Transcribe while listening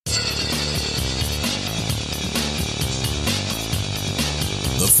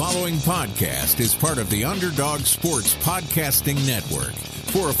following podcast is part of the Underdog Sports Podcasting Network.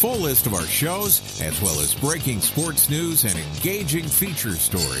 For a full list of our shows, as well as breaking sports news and engaging feature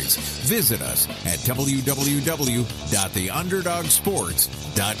stories, visit us at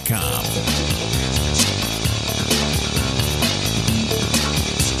www.theunderdogsports.com.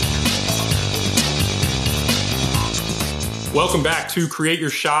 Welcome back to Create Your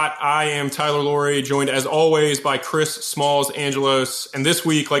Shot. I am Tyler Laurie, joined as always by Chris Smalls-Angelos. And this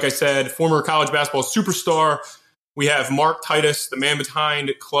week, like I said, former college basketball superstar, we have Mark Titus, the man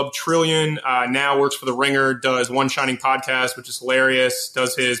behind Club Trillion, now works for The Ringer, does One Shining Podcast, which is hilarious,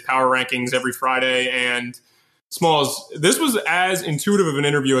 does his power rankings every Friday. And Smalls, this was as intuitive of an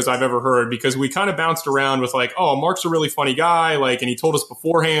interview as I've ever heard, because we kind of bounced around with like, oh, Mark's a really funny guy, and he told us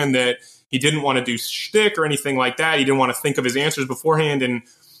beforehand that he didn't want to do shtick or anything like that. He didn't want to think of his answers beforehand. And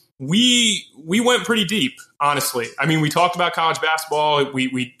we went pretty deep, honestly. I mean, we talked about college basketball.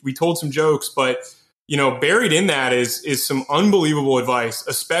 We told some jokes, but buried in that is some unbelievable advice,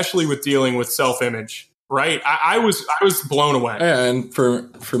 especially with dealing with self-image, right? I was blown away. Yeah, and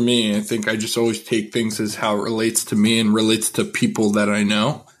for me, I think I just always take things as how it relates to me and relates to people that I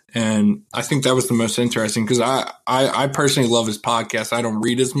know. And I think that was the most interesting because I personally love his podcast. I don't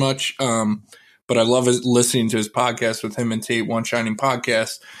read as much, but I love listening to his podcast with him and Tate, One Shining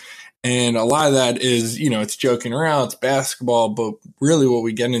Podcast. And a lot of that is, it's joking around, it's basketball, but really what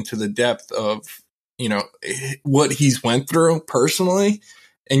we get into the depth of, what he's went through personally.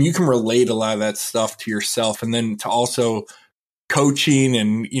 And you can relate a lot of that stuff to yourself. And then to also coaching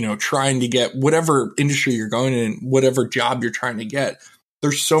and, trying to get whatever industry you're going in, whatever job you're trying to get.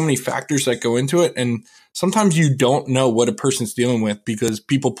 There's so many factors that go into it. And sometimes you don't know what a person's dealing with because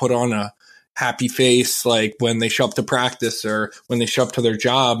people put on a happy face, like when they show up to practice or when they show up to their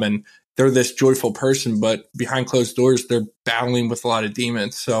job and they're this joyful person, but behind closed doors, they're battling with a lot of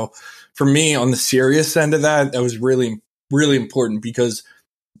demons. So for me, on the serious end of that was really, really important because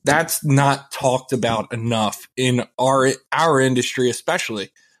that's not talked about enough in our industry,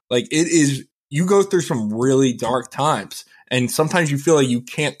 especially. Like it is, you go through some really dark times. And sometimes you feel like you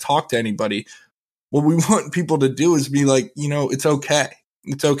can't talk to anybody. What we want people to do is be like, it's okay.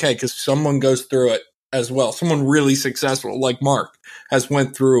 It's okay because someone goes through it as well. Someone really successful like Mark has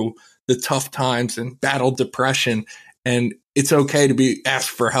went through the tough times and battled depression. And it's okay to be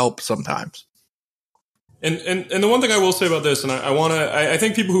asked for help sometimes. And the one thing I will say about this, and I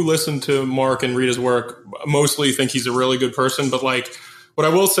think people who listen to Mark and read his work mostly think he's a really good person, but what I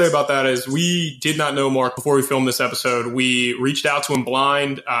will say about that is we did not know Mark before we filmed this episode. We reached out to him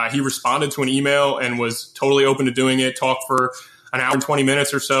blind. He responded to an email and was totally open to doing it, talked for an hour and 20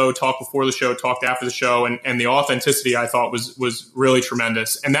 minutes or so, talked before the show, talked after the show. And the authenticity I thought was really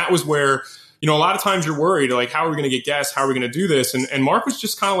tremendous. And that was where, a lot of times you're worried, like, how are we going to get guests? How are we going to do this? And Mark was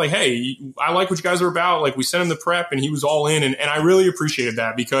just kind of like, hey, I like what you guys are about. Like we sent him the prep and he was all in. And I really appreciated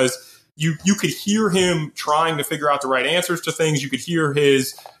that because you could hear him trying to figure out the right answers to things. You could hear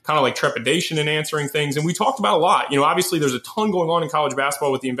his kind of like trepidation in answering things. And we talked about a lot. Obviously there's a ton going on in college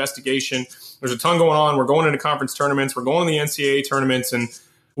basketball with the investigation. There's a ton going on. We're going into conference tournaments. We're going to the NCAA tournaments. And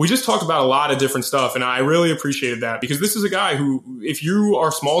we just talked about a lot of different stuff. And I really appreciated that because this is a guy who, if you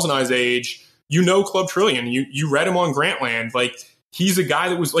are Smalls and I's age, Club Trillion. You read him on Grantland. Like, he's a guy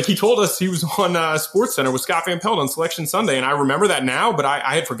that was like, he told us he was on SportsCenter with Scott Van Pelt on Selection Sunday. And I remember that now, but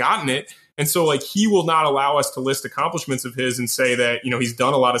I had forgotten it. And so he will not allow us to list accomplishments of his and say that, he's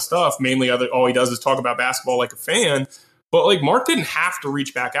done a lot of stuff. Mainly all he does is talk about basketball like a fan. But Mark didn't have to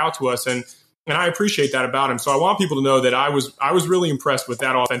reach back out to us. And I appreciate that about him. So I want people to know that I was really impressed with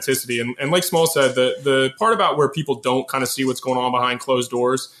that authenticity. And like Small said, the part about where people don't kind of see what's going on behind closed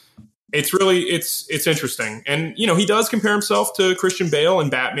doors, it's interesting. And, he does compare himself to Christian Bale and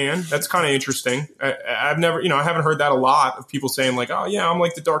Batman. That's kind of interesting. I've never, I haven't heard that a lot of people saying like, oh yeah, I'm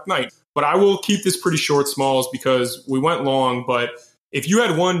like the Dark Knight. But I will keep this pretty short, Smalls, because we went long. But if you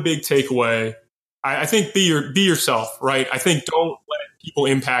had one big takeaway, I think be yourself, right? I think don't let people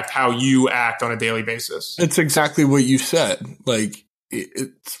impact how you act on a daily basis. It's exactly what you said.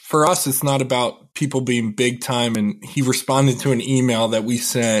 For us, it's not about people being big time. And he responded to an email that we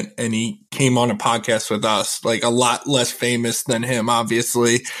sent and he came on a podcast with us, like a lot less famous than him,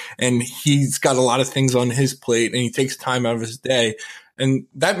 obviously. And he's got a lot of things on his plate and he takes time out of his day. And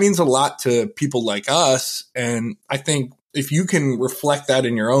that means a lot to people like us. And I think if you can reflect that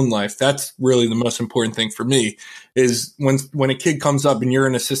in your own life, that's really the most important thing for me is when a kid comes up and you're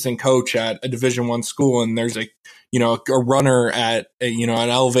an assistant coach at a Division I school and there's a runner at an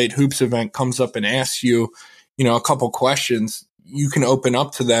Elevate Hoops event comes up and asks you, a couple questions, you can open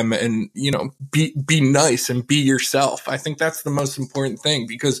up to them and, be nice and be yourself. I think that's the most important thing,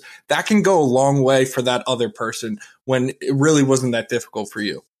 because that can go a long way for that other person when it really wasn't that difficult for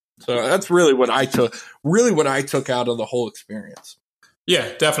you. So that's really what I took out of the whole experience. Yeah,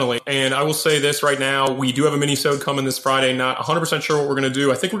 definitely. And I will say this right now, we do have a mini-sode coming this Friday. Not 100% sure what we're going to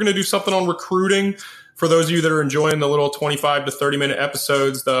do. I think we're going to do something on recruiting. For those of you that are enjoying the little 25 to 30-minute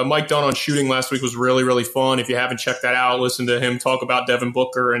episodes, the Mike Dunn on shooting last week was really, really fun. If you haven't checked that out, listen to him talk about Devin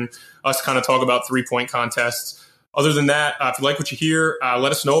Booker and us kind of talk about three-point contests. Other than that, if you like what you hear,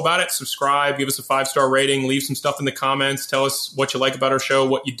 let us know about it. Subscribe, give us a 5-star rating, leave some stuff in the comments. Tell us what you like about our show,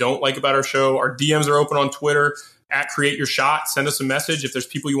 what you don't like about our show. Our DMs are open on Twitter at Create Your Shot. Send us a message. If there's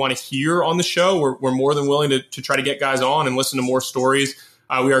people you want to hear on the show, we're more than willing to try to get guys on and listen to more stories.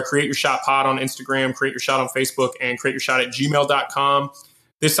 We are Create Your Shot Pod on Instagram, Create Your Shot on Facebook, and createyourshot@gmail.com.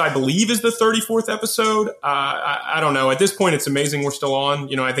 This, I believe, is the 34th episode. I don't know. At this point, it's amazing we're still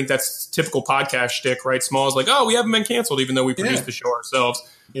on. I think that's typical podcast shtick, right? Small's like, we haven't been canceled, even though we produced the show ourselves.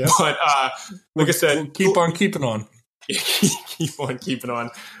 Yeah. But like I said, we'll keep on keeping on. Keep on keeping on.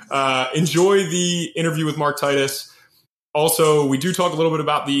 Enjoy the interview with Mark Titus. Also, we do talk a little bit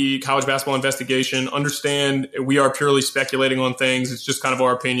about the college basketball investigation. Understand we are purely speculating on things. It's just kind of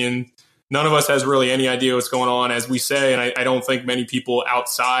our opinion. None of us has really any idea what's going on, as we say, and I don't think many people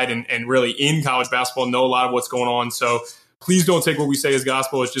outside and really in college basketball know a lot of what's going on. So please don't take what we say as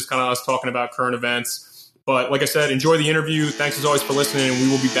gospel. It's just kind of us talking about current events. But like I said, enjoy the interview. Thanks as always for listening, and we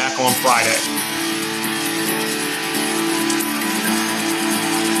will be back on Friday.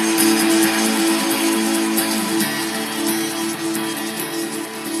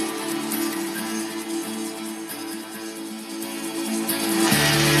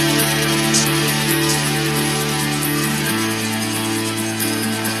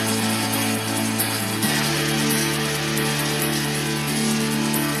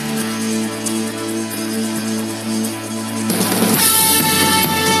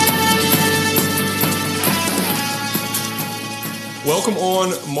 Welcome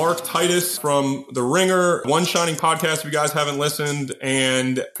on Mark Titus from The Ringer, One Shining Podcast, if you guys haven't listened,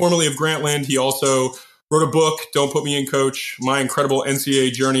 and formerly of Grantland. He also wrote a book, Don't Put Me in, Coach, My Incredible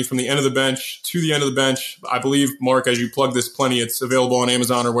NCAA Journey from the End of the Bench to the End of the Bench. I believe, Mark, as you plug this plenty, it's available on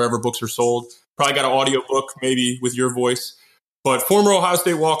Amazon or wherever books are sold. Probably got an audio book, maybe with your voice. But former Ohio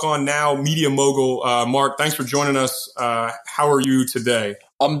State walk-on, now media mogul. Mark, thanks for joining us. How are you today?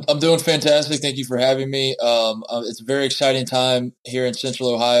 I'm doing fantastic. Thank you for having me. It's a very exciting time here in Central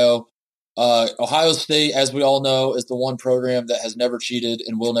Ohio. Ohio State, as we all know, is the one program that has never cheated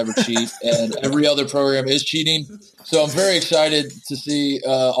and will never cheat, and every other program is cheating. So I'm very excited to see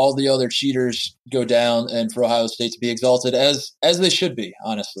all the other cheaters go down and for Ohio State to be exalted as they should be,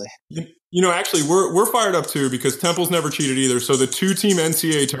 honestly. Actually, we're fired up too, because Temple's never cheated either. So the 2-team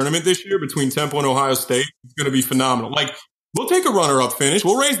NCAA tournament this year between Temple and Ohio State is going to be phenomenal. We'll take a runner-up finish.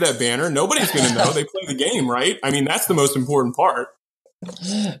 We'll raise that banner. Nobody's going to know. They play the game, right? I mean, that's the most important part.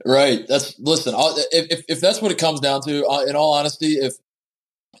 Right. Listen, if that's what it comes down to, in all honesty,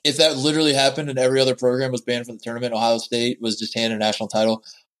 if that literally happened and every other program was banned from the tournament, Ohio State was just handed a national title,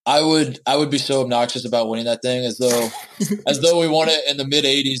 I would be so obnoxious about winning that thing, as though we won it in the mid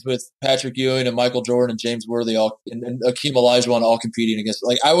 '80s with Patrick Ewing and Michael Jordan and James Worthy and Akeem Olajuwon all competing against.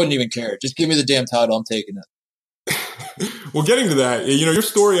 I wouldn't even care. Just give me the damn title. I'm taking it. Well, getting to that, your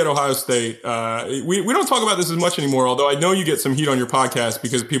story at Ohio State, we don't talk about this as much anymore, although I know you get some heat on your podcast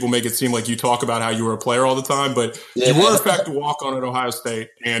because people make it seem like you talk about how you were a player all the time, but you were, in fact, a walk-on at Ohio State,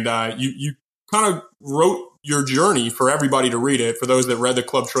 and you kind of wrote your journey for everybody to read it, for those that read the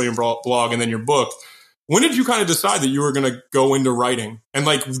Club Trillion blog and then your book. When did you kind of decide that you were going to go into writing? And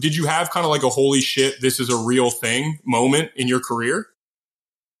did you have kind of a holy shit, this is a real thing moment in your career?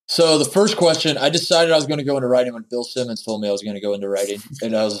 So the first question, I decided I was going to go into writing when Bill Simmons told me I was going to go into writing.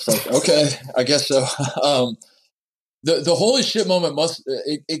 And I was just like, okay, I guess so. The holy shit moment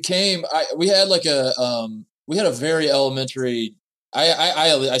it came, we had a very elementary,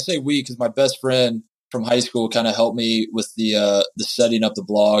 I say we, because my best friend from high school kind of helped me with the setting up the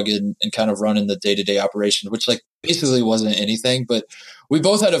blog and kind of running the day-to-day operation, which basically wasn't anything, but we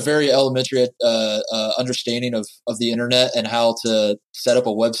both had a very elementary understanding of the internet and how to set up a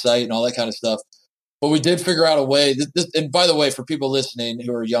website and all that kind of stuff. But we did figure out a way. And by the way, for people listening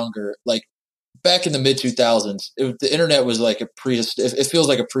who are younger, back in the mid 2000s, the internet was it feels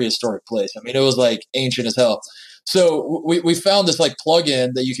like a prehistoric place. I mean, it was ancient as hell. So we found this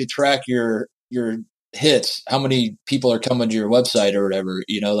plugin that you could track your hits, how many people are coming to your website or whatever,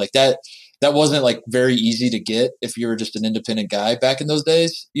 that wasn't very easy to get if you were just an independent guy back in those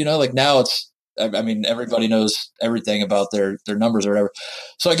days. Now I mean, everybody knows everything about their numbers or whatever.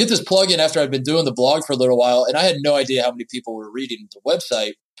 So I get this plugin after I'd been doing the blog for a little while, and I had no idea how many people were reading the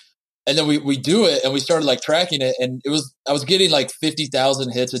website. And then we do it, and we started like tracking it, and I was getting like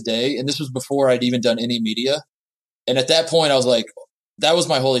 50,000 hits a day, and this was before I'd even done any media. And at that point, I was like, that was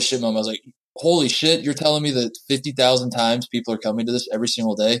my holy shit moment. I was like, holy shit, you're telling me that 50,000 times people are coming to this every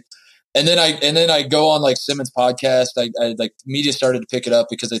single day. And then I go on like Simmons' podcast. I like media started to pick it up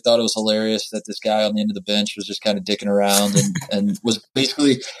because they thought it was hilarious that this guy on the end of the bench was just kind of dicking around and was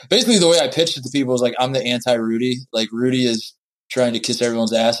basically the way I pitched it to people was like, I'm the anti-Rudy. Like Rudy is trying to kiss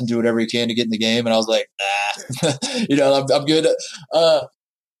everyone's ass and do whatever he can to get in the game. And I was like, nah, I'm good.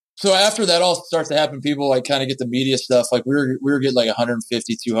 So after that all starts to happen, people like kind of get the media stuff. Like we were getting like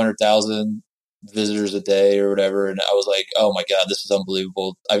 150, 200,000 visitors a day or whatever. And I was like, oh my God, this is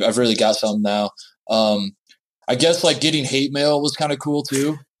unbelievable. I've really got something now. I guess like getting hate mail was kind of cool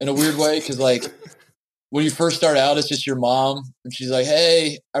too, in a weird way. Cause like when you first start out, it's just your mom and she's like,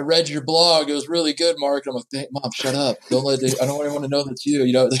 hey, I read your blog. It was really good, Mark. And I'm like, Mom, shut up. I don't want anyone to know that's you.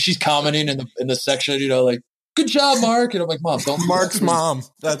 You know, like she's commenting in the section, you know, like, good job, Mark. And I'm like, Mom, don't. Mark's mom.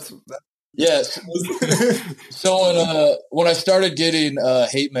 Yes. So when I started getting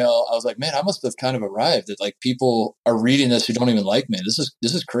hate mail, I was like, man, I must have kind of arrived that like people are reading this who don't even like me. This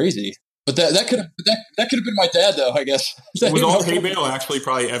is crazy. But that could have been my dad though, I guess. Was all hate mail actually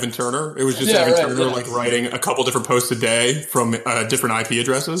probably Evan Turner? It was just Evan Turner like writing a couple different posts a day from different IP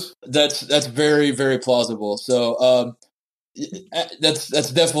addresses. That's very, very plausible. So that's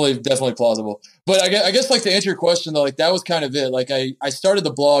definitely plausible. But I guess like to answer your question though, like that was kind of it. Like I started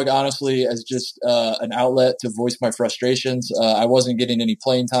the blog honestly as just an outlet to voice my frustrations. I wasn't getting any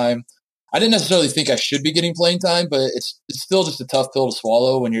playing time. I didn't necessarily think I should be getting playing time, but it's still just a tough pill to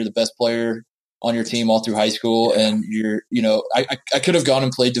swallow when you're the best player on your team all through high school. And I could have gone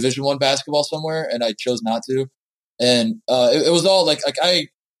and played Division I basketball somewhere and I chose not to. And it was all like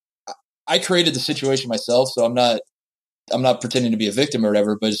I created the situation myself. So I'm not pretending to be a victim or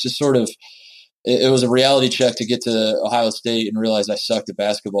whatever, but it's just sort of, it was a reality check to get to Ohio State and realize I sucked at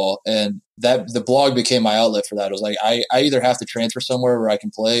basketball. And that the blog became my outlet for that. It was like, I either have to transfer somewhere where I can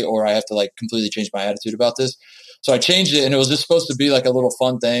play, or I have to like completely change my attitude about this. So I changed it, and it was just supposed to be like a little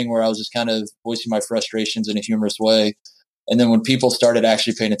fun thing where I was just kind of voicing my frustrations in a humorous way. And then when people started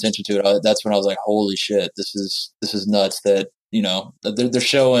actually paying attention to it, that's when I was like, holy shit, this is nuts that, you know,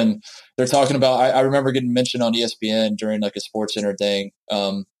 they're talking about, I remember getting mentioned on ESPN during like a Sports Center thing.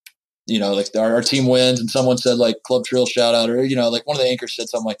 You know, like our team wins and someone said like Club Trill shout out, or, you know, like one of the anchors said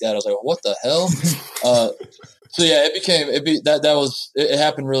something like that. I was like, what the hell? So yeah, it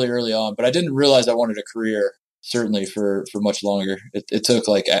happened really early on, but I didn't realize I wanted a career certainly for much longer. It took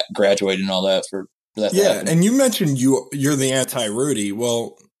like graduating and all that for that. Yeah. And you mentioned you're the anti-Rudy.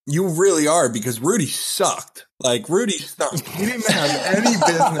 Well, you really are, because Rudy sucked. Like Rudy sucked. He didn't have any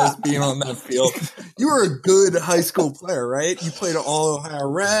business being on that field. You were a good high school player, right? You played at All Ohio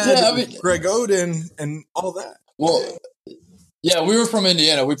Red, Greg Oden, and all that. Well, yeah, we were from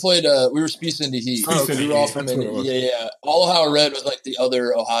Indiana. We played. We were Spice Indy Heat. We were all from Indiana. Yeah. All Ohio Red was like the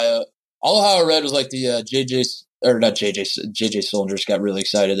other Ohio. All Ohio Red was like the JJ. Or not JJ Solinger just got really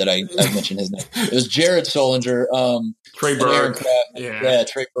excited that I mentioned his name. It was Jared Solinger, Trey Burke. Yeah,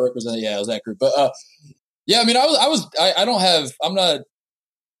 Trey Burke was it was that group. But yeah, I mean, I'm not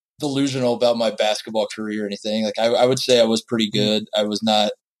delusional about my basketball career or anything. Like I would say I was pretty good. I was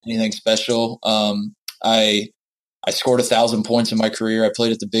not anything special. I scored 1,000 points in my career. I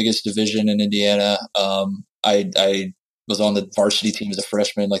played at the biggest division in Indiana. I was on the varsity team as a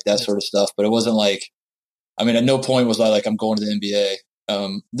freshman, like that sort of stuff. But it wasn't like, I mean, at no point was I like, I'm going to the NBA.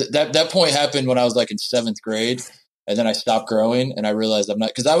 That point happened when I was like in 7th grade, and then I stopped growing, and I realized I'm not,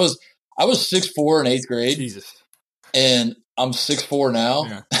 because I was 6'4" in 8th grade, Jesus, and I'm 6'4" now.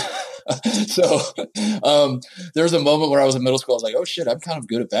 Yeah. So there was a moment where I was in middle school. I was like, oh shit, I'm kind of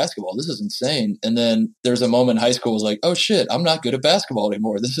good at basketball. This is insane. And then there's a moment in high school. I was like, oh shit, I'm not good at basketball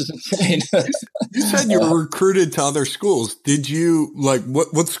anymore. This is insane. You said you were recruited to other schools. Did you like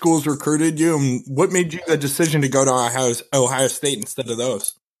what schools recruited you, and what made you the decision to go to Ohio State instead of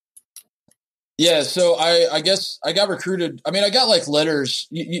those? Yeah, so I guess I got recruited. I mean, I got like letters.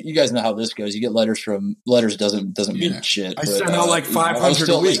 You guys know how this goes. You get letters doesn't mean shit. I sent out like 500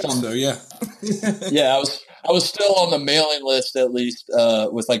 a week. So yeah, yeah. I was still on the mailing list at least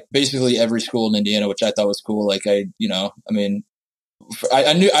with like basically every school in Indiana, which I thought was cool. Like I knew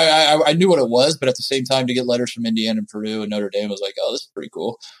what it was, but at the same time, to get letters from Indiana and Purdue and Notre Dame was like, oh, this is pretty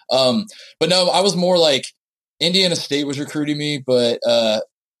cool. But no, I was more like Indiana State was recruiting me, but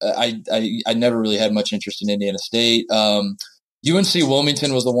I never really had much interest in Indiana State. UNC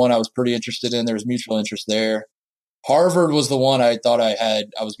Wilmington was the one I was pretty interested in. There was mutual interest there. Harvard was the one I thought I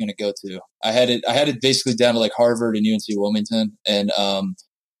was going to go to. I had it basically down to like Harvard and UNC Wilmington, and I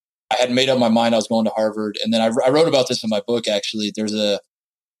had made up my mind I was going to Harvard. And then I wrote about this in my book. Actually, there's a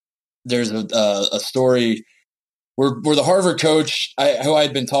story where the Harvard coach who I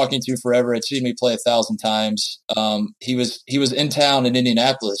had been talking to forever had seen me play 1,000 times. He was in town in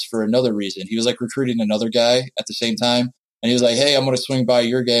Indianapolis for another reason. He was like recruiting another guy at the same time, and he was like, "Hey, I'm going to swing by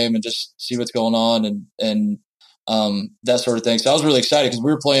your game and just see what's going on," and that sort of thing. So I was really excited because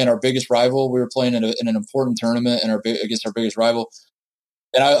we were playing our biggest rival. We were playing in an important tournament against our biggest rival.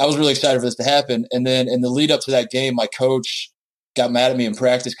 And I was really excited for this to happen. And then in the lead up to that game, my coach got mad at me in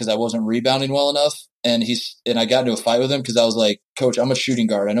practice because I wasn't rebounding well enough. And I got into a fight with him because I was like, "Coach, I'm a shooting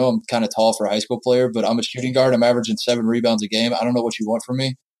guard. I know I'm kind of tall for a high school player, but I'm a shooting guard. I'm averaging 7 rebounds a game. I don't know what you want from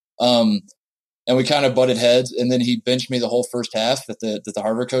me." And we kind of butted heads. And then he benched me the whole first half that the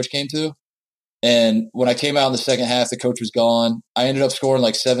Harvard coach came to. And when I came out in the second half, the coach was gone. I ended up scoring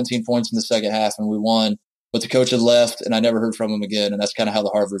like 17 points in the second half, and we won. But the coach had left, and I never heard from him again. And that's kind of how the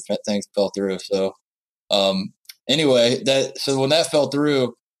Harvard thing fell through. So anyway, so when that fell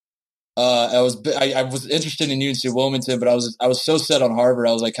through, I was interested in UNC Wilmington, but I was so set on Harvard,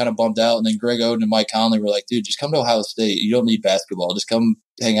 I was like kind of bummed out. And then Greg Oden and Mike Conley were like, "Dude, just come to Ohio State. You don't need basketball. Just come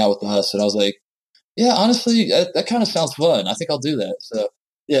hang out with us." And I was like, "Yeah, honestly, that kind of sounds fun. I think I'll do that." So.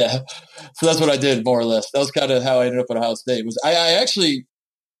 Yeah, so that's what I did, more or less. That was kind of how I ended up at Ohio State. I actually,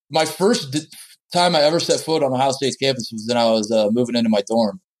 my first time I ever set foot on Ohio State's campus was when I was moving into my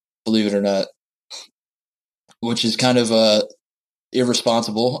dorm, believe it or not, which is kind of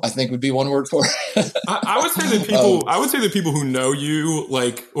irresponsible, I think would be one word for it. I would say that people, I would say that people who know you,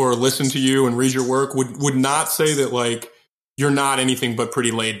 like, or listen to you and read your work would not say that, like, you're not anything but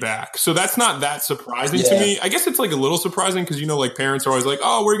pretty laid back. So that's not that surprising to me. I guess it's like a little surprising because, like, parents are always like,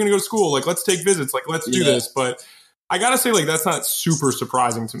 "Oh, we're going to go to school. Like, let's take visits. Like, let's do this." But I got to say, like, that's not super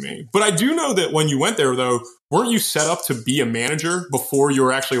surprising to me. But I do know that when you went there, though, weren't you set up to be a manager before you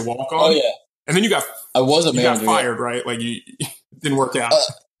were actually a walk-on? Oh, yeah. And then I was a manager. You got fired, right? Like, you didn't work out.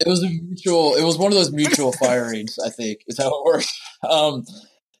 It was one of those mutual firings, I think, is how it works. I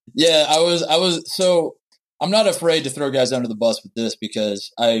was so I'm not afraid to throw guys under the bus with this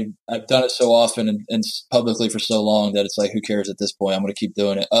because I've done it so often and publicly for so long that it's like, who cares at this point? I'm going to keep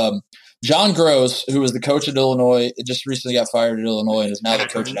doing it. John Gross, who was the coach at Illinois, just recently got fired at Illinois and is now the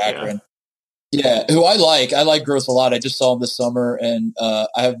coach at Akron. Yeah, who I like Gross a lot. I just saw him this summer, and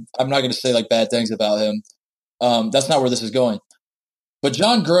I'm not going to say like bad things about him. That's not where this is going. But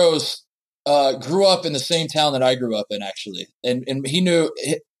John Gross grew up in the same town that I grew up in, actually, and he knew.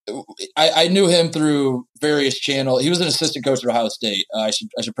 I knew him through various channels. He was an assistant coach at Ohio State. I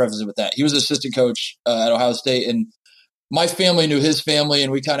should preface it with that. He was an assistant coach at Ohio State, and my family knew his family,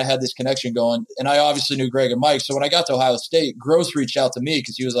 and we kind of had this connection going. And I obviously knew Greg and Mike. So when I got to Ohio State, Gross reached out to me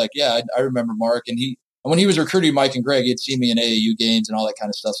because he was like, "Yeah, I remember Mark." And when he was recruiting Mike and Greg, he had seen me in AAU games and all that kind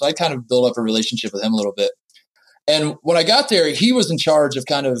of stuff. So I kind of built up a relationship with him a little bit. And when I got there, he was in charge of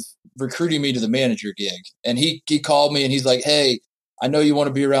kind of recruiting me to the manager gig. And he called me and he's like, "Hey, I know you want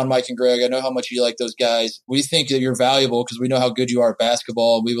to be around Mike and Greg. I know how much you like those guys. We think that you're valuable because we know how good you are at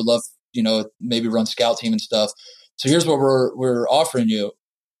basketball. We would love, maybe run scout team and stuff. So here's what we're offering you.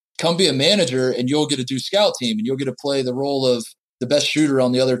 Come be a manager and you'll get to do scout team and you'll get to play the role of the best shooter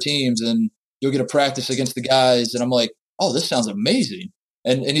on the other teams and you'll get to practice against the guys." And I'm like, "Oh, this sounds amazing."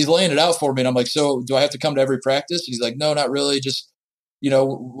 And he's laying it out for me. And I'm like, "So do I have to come to every practice?" And he's like, "No, not really. Just,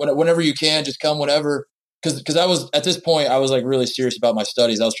 whenever you can, just come whenever." Because I was, at this point, I was like really serious about my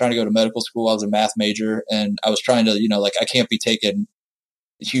studies. I was trying to go to medical school. I was a math major and I was trying to, I can't be taking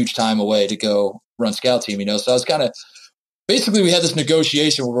huge time away to go run scout team, So I was kind of, basically we had this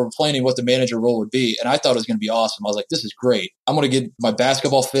negotiation where we were planning what the manager role would be. And I thought it was going to be awesome. I was like, this is great. I'm going to get my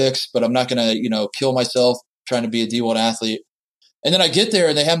basketball fix, but I'm not going to, kill myself trying to be a D1 athlete. And then I get there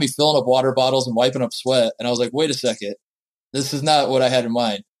and they have me filling up water bottles and wiping up sweat. And I was like, wait a second, this is not what I had in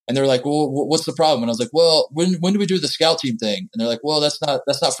mind. And they're like, "Well, what's the problem?" And I was like, "Well, when do we do the scout team thing?" And they're like, "Well, that's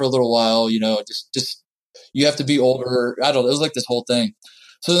not for a little while, just you have to be older." I don't know. It was like this whole thing.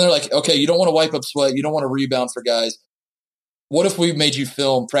 So then they're like, "Okay, you don't want to wipe up sweat. You don't want to rebound for guys. What if we made you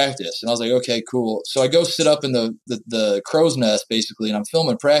film practice?" And I was like, "Okay, cool." So I go sit up in the crow's nest basically, and I'm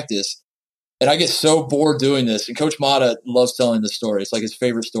filming practice. And I get so bored doing this. And Coach Mata loves telling this story. It's like his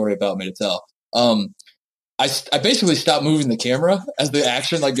favorite story about me to tell. I basically stopped moving the camera as the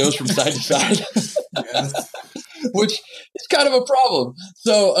action like goes from side to side, which is kind of a problem.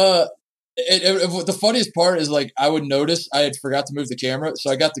 So the funniest part is like I would notice I had forgot to move the camera. So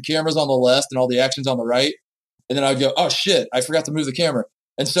I got the cameras on the left and all the actions on the right. And then I would go, oh shit, I forgot to move the camera.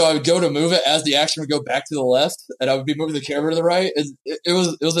 And so I would go to move it as the action would go back to the left, and I would be moving the camera to the right. It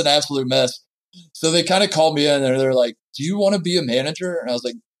was an absolute mess. So they kind of called me in, and they're like, "Do you want to be a manager?" And I was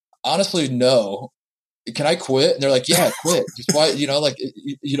like, "Honestly, no. Can I quit?" And they're like, "Yeah, quit. Just why? You're not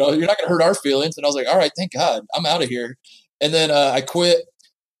going to hurt our feelings." And I was like, "All right, thank God, I'm out of here." And then I quit.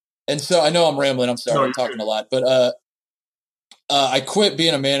 And so I know I'm rambling. I'm sorry, I'm talking a lot, but I quit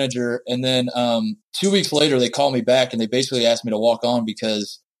being a manager, and then 2 weeks later they called me back, and they basically asked me to walk on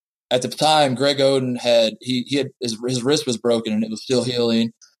because at the time Greg Oden had his wrist was broken and it was still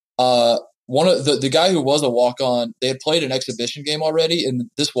healing. One of the guy who was a walk on, they had played an exhibition game already, and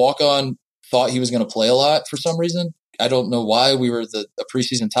this walk on thought he was going to play a lot for some reason. I don't know why. We were a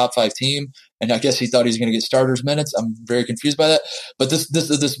preseason top 5 team, and I guess he thought he was going to get starters minutes. I'm very confused by that. But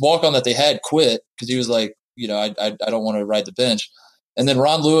this walk on that they had quit because he was like, I don't want to ride the bench. And then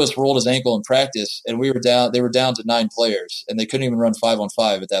Ron Lewis rolled his ankle in practice, and they were down to 9 players, and they couldn't even run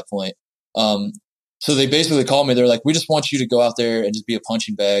 5-on-5 at that point. So they basically called me. They're like, "We just want you to go out there and just be a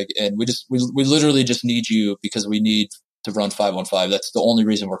punching bag, and we literally just need you because we need to run 5-on-5. That's the only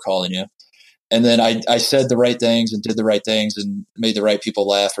reason we're calling you." And then I said the right things and did the right things and made the right people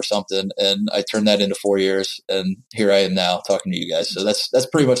laugh or something. And I turned that into 4 years. And here I am now talking to you guys. So that's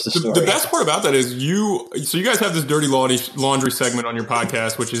pretty much the story. The best part about that is you guys have this dirty laundry segment on your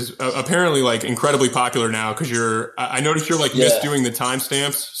podcast, which is apparently like incredibly popular now. Cause I noticed you're like misdoing the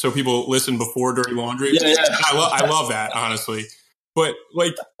timestamps. So people listen before dirty laundry. Yeah. I love that, honestly. But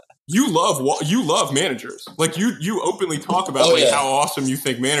like, you love managers. Like you openly talk about how awesome you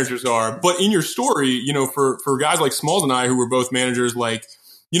think managers are. But in your story, for guys like Smalls and I, who were both managers, like,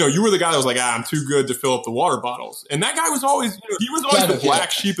 you were the guy that was like, I'm too good to fill up the water bottles. And that guy was always, he was always the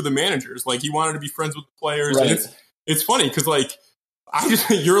black sheep of the managers. Like he wanted to be friends with the players. Right. And it's funny because like,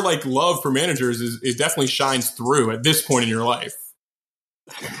 your like love for managers is definitely shines through at this point in your life.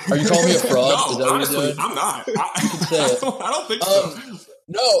 Are you calling me a fraud? No, honestly, I'm not. I don't think so.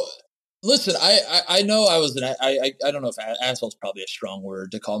 No, listen, I know I was I don't know if asshole's probably a strong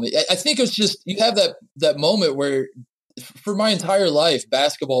word to call me. I think it's just, you have that moment where for my entire life,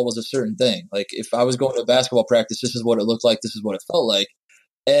 basketball was a certain thing. Like if I was going to a basketball practice, this is what it looked like. This is what it felt like.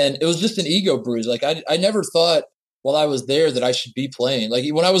 And it was just an ego bruise. Like I never thought while I was there that I should be playing. Like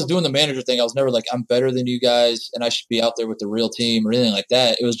when I was doing the manager thing, I was never like, I'm better than you guys and I should be out there with the real team or anything like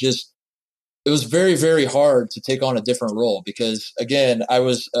that. It was very, very hard to take on a different role because, again, I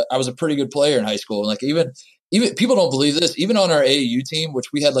was a pretty good player in high school. And like even people don't believe this. Even on our AAU team,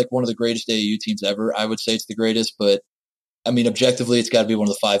 which we had like one of the greatest AAU teams ever, I would say it's the greatest. But I mean, objectively, it's got to be one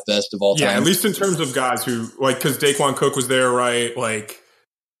of the 5 best of all time. Yeah, at least in terms of guys who like, because Daquan Cook was there, right? Like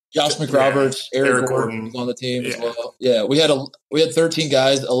Josh McRoberts, Eric Gordon was on the team as well. Yeah, we had 13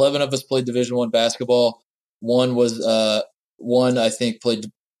 guys. 11 of us played Division I basketball. One I think played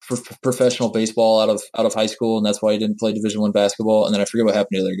professional baseball out of high school, and that's why he didn't play Division I basketball. And then I forget what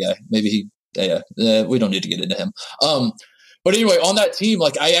happened to the other guy. Maybe we don't need to get into him. But anyway, on that team,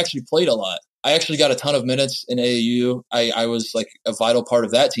 like I actually played a lot. I actually got a ton of minutes in AAU. I was like a vital part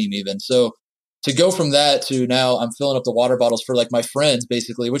of that team even. So to go from that to now I'm filling up the water bottles for like my friends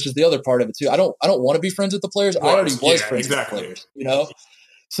basically, which is the other part of it too. I don't want to be friends with the players. I already was friends with the players,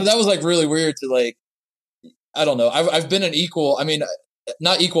 So that was like really weird to like, I don't know. I've been an equal, I mean,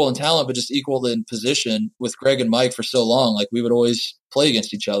 not equal in talent, but just equal in position with Greg and Mike for so long. Like we would always play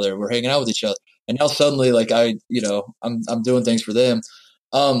against each other. We're hanging out with each other. And now suddenly like I'm doing things for them.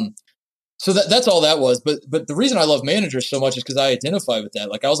 So that's all that was. But the reason I love managers so much is because I identify with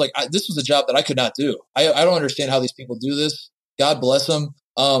that. Like I was like, this was a job that I could not do. I don't understand how these people do this. God bless them.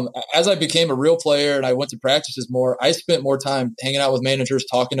 As I became a real player and I went to practices more, I spent more time hanging out with managers,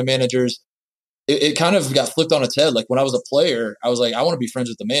 talking to managers. It kind of got flipped on its head. Like when I was a player, I was like, I want to be friends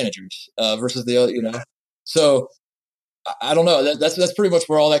with the managers versus the other, So I don't know. That's pretty much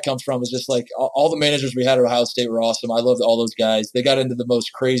where all that comes from. Is just like all the managers we had at Ohio State were awesome. I loved all those guys. They got into the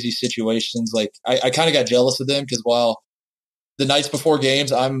most crazy situations. Like I kind of got jealous of them because while the nights before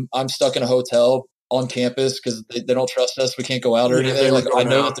games, I'm stuck in a hotel on campus because they don't trust us. We can't go out or anything. Like I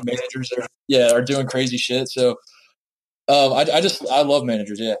know that the managers are doing crazy shit. So. I love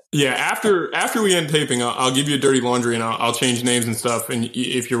managers. Yeah. Yeah. After we end taping, I'll give you a dirty laundry and I'll change names and stuff. And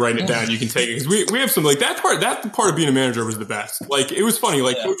if you're writing it down, you can take it. Cause we have some like that part of being a manager was the best. Like it was funny.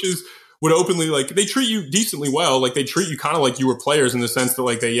 Like coaches would openly, like they treat you decently well. Like they treat you kind of like you were players in the sense that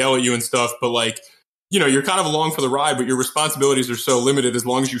like they yell at you and stuff, but like you're kind of along for the ride, but your responsibilities are so limited as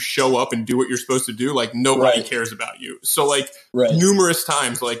long as you show up and do what you're supposed to do, like nobody cares about you. So like numerous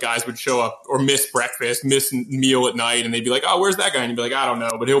times, like guys would show up or miss breakfast, miss meal at night, and they'd be like, oh, where's that guy? And you'd be like, I don't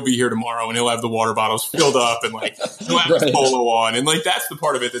know, but he'll be here tomorrow and he'll have the water bottles filled up and like he'll have his polo on. And like, that's the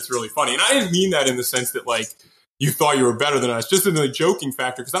part of it that's really funny. And I didn't mean that in the sense that like you thought you were better than us, just in the joking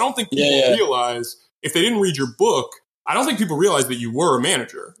factor. Cause I don't think people realize if they didn't read your book, I don't think people realize that you were a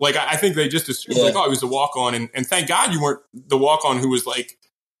manager. Like, I think they just assumed, like, oh, he was a walk-on. And thank God you weren't the walk-on who was, like,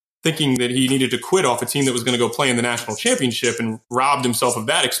 thinking that he needed to quit off a team that was going to go play in the national championship and robbed himself of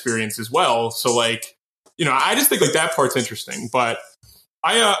that experience as well. So, like, I just think, like, that part's interesting. But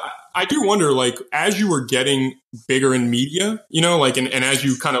I do wonder, like, as you were getting bigger in media, like, and as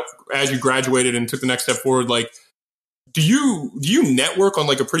you graduated and took the next step forward, like, do you network on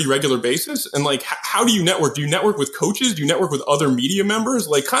like a pretty regular basis? And like, how do you network? Do you network with coaches? Do you network with other media members?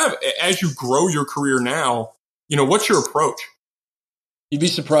 Like kind of as you grow your career now, what's your approach? You'd be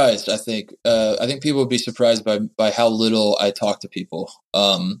surprised. I think people would be surprised by how little I talk to people.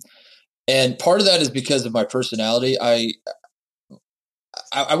 And part of that is because of my personality. I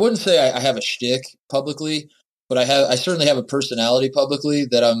wouldn't say I have a shtick publicly, but I certainly have a personality publicly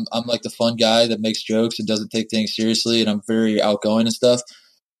that I'm like the fun guy that makes jokes and doesn't take things seriously, and I'm very outgoing and stuff.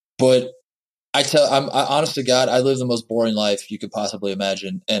 But I'm honest to God, I live the most boring life you could possibly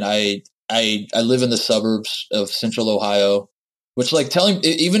imagine, and I live in the suburbs of Central Ohio, which like telling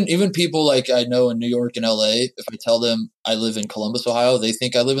even people like I know in New York and LA, if I tell them I live in Columbus, Ohio, they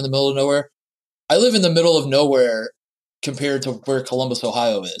think I live in the middle of nowhere. I live in the middle of nowhere compared to where Columbus,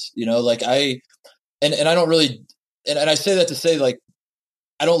 Ohio is. Like And I don't really, and I say that to say like,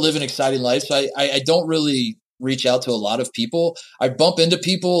 I don't live an exciting life. So I don't really reach out to a lot of people. I bump into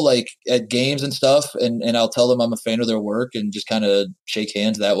people like at games and stuff, and I'll tell them I'm a fan of their work and just kind of shake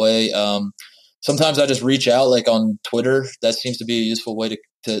hands that way. Sometimes I just reach out like on Twitter. That seems to be a useful way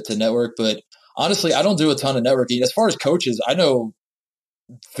to network. But honestly, I don't do a ton of networking. As far as coaches, I know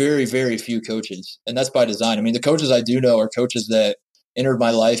very, very few coaches, and that's by design. I mean, the coaches I do know are coaches that entered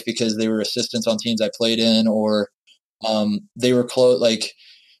my life because they were assistants on teams I played in, or they were like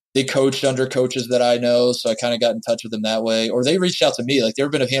they coached under coaches that I know. So I kind of got in touch with them that way, or they reached out to me. Like there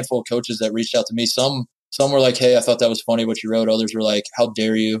have been a handful of coaches that reached out to me. Some were like, hey, I thought that was funny what you wrote. Others were like, how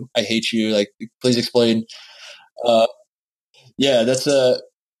dare you? I hate you. Like, please explain. That's a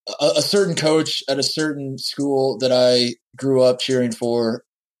certain coach at a certain school that I grew up cheering for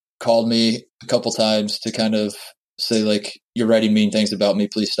called me a couple times to kind of say like, you're writing mean things about me,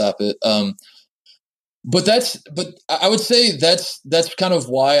 please stop it. But I would say that's kind of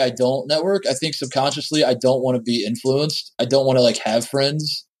why I don't network. I think subconsciously I don't want to be influenced. I don't want to like have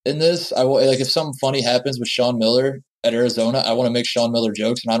friends in this. Like if something funny happens with Sean Miller at Arizona, I want to make Sean Miller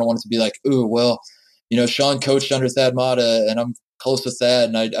jokes, and I don't want it to be like, ooh, well, Sean coached under Thad Matta and I'm close with Thad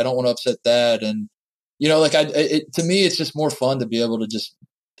and I don't want to upset Thad. And, to me, it's just more fun to be able to just,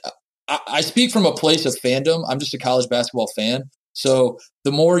 I speak from a place of fandom. I'm just a college basketball fan. So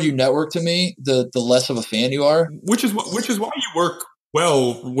the more you network to me, the less of a fan you are. Which is why you work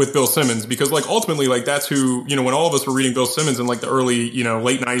well with Bill Simmons, because like ultimately like that's who, when all of us were reading Bill Simmons in like the early,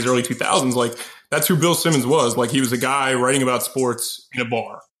 late 90s, early 2000s, like that's who Bill Simmons was. Like he was a guy writing about sports in a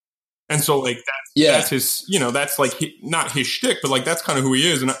bar. And so like that's his, that's like not his shtick, but like that's kind of who he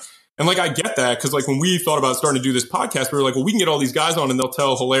is. And like, I get that because like when we thought about starting to do this podcast, we were like, well, we can get all these guys on and they'll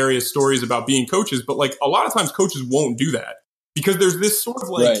tell hilarious stories about being coaches. But like a lot of times coaches won't do that because there's this sort of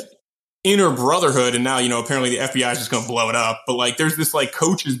like inner brotherhood. And now, apparently the FBI is just going to blow it up. But like there's this like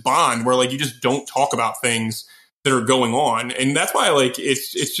coaches bond where like you just don't talk about things that are going on. And that's why like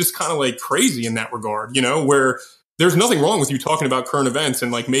it's just kind of like crazy in that regard, where there's nothing wrong with you talking about current events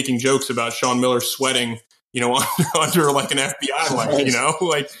and like making jokes about Sean Miller sweating, under like an FBI light,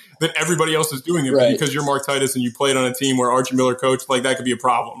 like that everybody else is doing it because you're Mark Titus and you played on a team where Archie Miller coached, like that could be a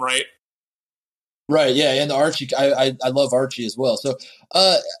problem, right? Right. Yeah. And the Archie, I love Archie as well. So,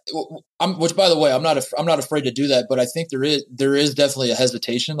 which by the way, I'm not afraid to do that, but I think there is definitely a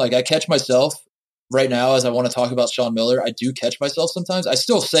hesitation. Like I catch myself right now as I want to talk about Sean Miller. I do catch myself sometimes. I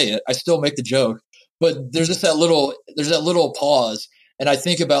still say it. I still make the joke, but there's just that little pause. And I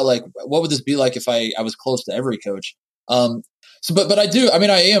think about like, what would this be like if I was close to every coach? But I do. I mean,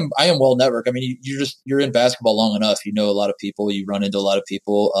 I am well networked. I mean, you're in basketball long enough. You know a lot of people. You run into a lot of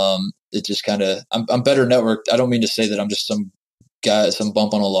people. It just kind of I'm better networked. I don't mean to say that I'm just some guy, some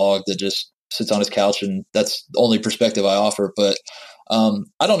bump on a log that just sits on his couch and that's the only perspective I offer. But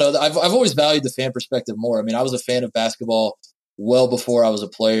I don't know. I've always valued the fan perspective more. I mean, I was a fan of basketball well before I was a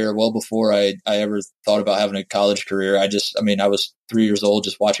player, well before I ever thought about having a college career. I was 3 years old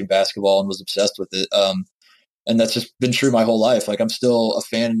just watching basketball and was obsessed with it. And that's just been true my whole life. Like I'm still a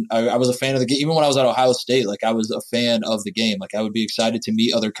fan. I was a fan of the game. Even when I was at Ohio State, like I was a fan of the game. Like I would be excited to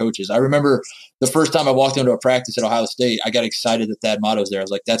meet other coaches. I remember the first time I walked into a practice at Ohio State, I got excited that Thad Matta was there. I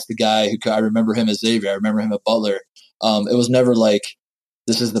was like, that's the guy who I remember him as Xavier. I remember him at Butler. It was never like,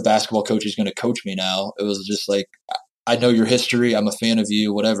 this is the basketball coach who's going to coach me now. It was just like, I know your history. I'm a fan of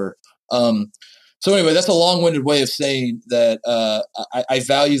you, whatever. So anyway, that's a long-winded way of saying that I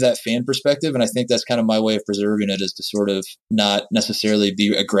value that fan perspective, and I think that's kind of my way of preserving it, is to sort of not necessarily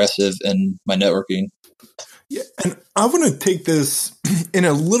be aggressive in my networking. Yeah, and I want to take this in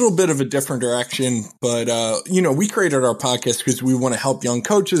a little bit of a different direction, but we created our podcast because we want to help young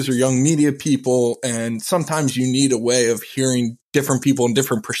coaches or young media people, and sometimes you need a way of hearing different people and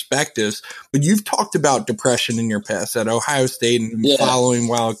different perspectives. But you've talked about depression in your past at Ohio State and following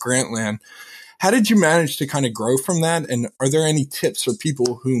while at Grantland. How did you manage to kind of grow from that? And are there any tips for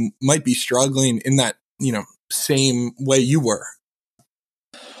people who might be struggling in that, same way you were?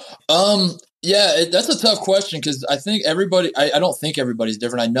 That's a tough question because I think I don't think everybody's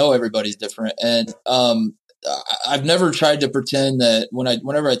different. I know everybody's different. And I've never tried to pretend that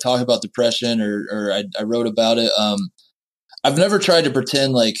whenever I talk about depression or I wrote about it, I've never tried to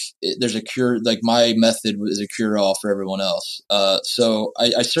pretend like there's a cure, like my method is a cure-all for everyone else. So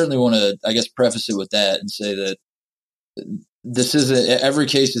I certainly want to, I guess, preface it with that and say that this isn't, every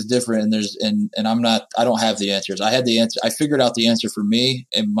case is different, and I don't have the answers. I had the answer. I figured out the answer for me.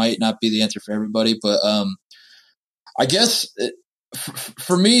 It might not be the answer for everybody, but I guess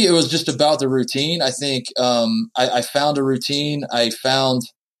for me, it was just about the routine. I think I found a routine. I found,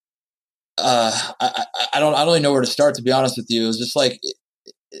 I don't really know where to start, to be honest with you. It was just like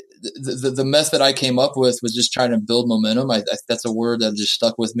the method I came up with was just trying to build momentum. That's a word that just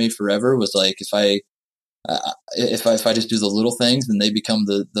stuck with me forever. Was like, if I just do the little things, then they become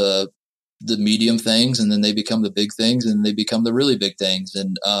the medium things, and then they become the big things, and they become the really big things.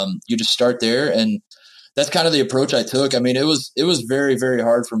 And you just start there, and that's kind of the approach I took. I mean, it was very, very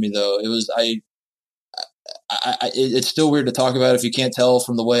hard for me though. It was it's still weird to talk about if you can't tell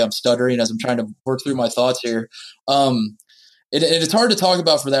from the way I'm stuttering as I'm trying to work through my thoughts here. It's hard to talk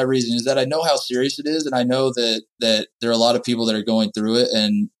about for that reason, is that I know how serious it is. And I know that there are a lot of people that are going through it.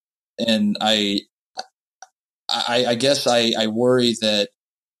 And I guess I worry that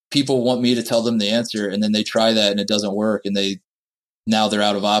people want me to tell them the answer, and then they try that and it doesn't work, and now they're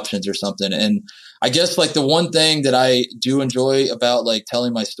out of options or something. And I guess like the one thing that I do enjoy about like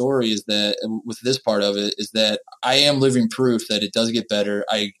telling my story is that with this part of it is that I am living proof that it does get better.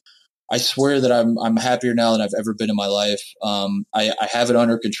 I swear that I'm happier now than I've ever been in my life. I have it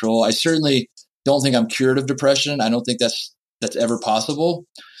under control. I certainly don't think I'm cured of depression. I don't think that's ever possible.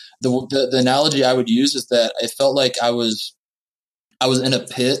 The analogy I would use is that it felt like I was in a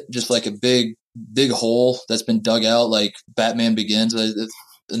pit, just like a big hole that's been dug out, like Batman Begins.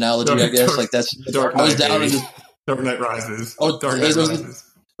 Analogy, I guess. Like that's Dark Knight. I was down in Dark Knight Rises. Oh, Dark Knight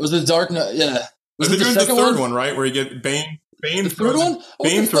Rises. It was the Dark Knight. Yeah. Was it the third one, right? Where you get Bane. Bane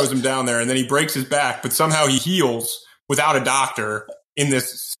throws him down there, and then he breaks his back, but somehow he heals without a doctor in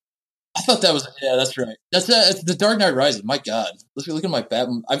this. I thought that was, that's right. It's the Dark Knight Rises. My God, look at my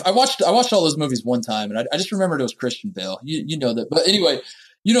Batman. I watched all those movies one time, and I just remembered it was Christian Bale. You know that, but anyway,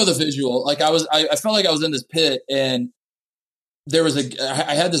 you know the visual. Like I felt like I was in this pit, and there was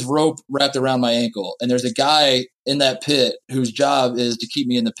I had this rope wrapped around my ankle, and there's a guy in that pit whose job is to keep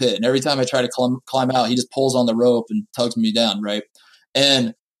me in the pit. And every time I try to climb out, he just pulls on the rope and tugs me down. Right.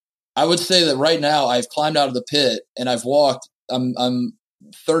 And I would say that right now I've climbed out of the pit, and I've walked, I'm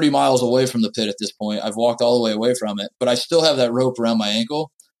 30 miles away from the pit at this point. I've walked all the way away from it, but I still have that rope around my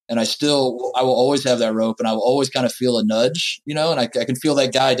ankle, and I will always have that rope, and I will always kind of feel a nudge, and I can feel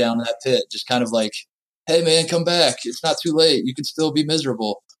that guy down in that pit, just kind of like, hey man, come back. It's not too late. You can still be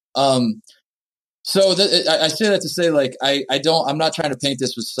miserable. So I say that to say, like, I'm not trying to paint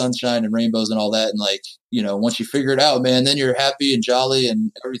this with sunshine and rainbows and all that. And like, once you figure it out, man, then you're happy and jolly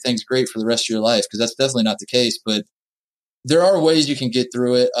and everything's great for the rest of your life. Cause that's definitely not the case, but there are ways you can get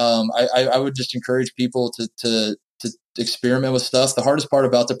through it. I would just encourage people to experiment with stuff. The hardest part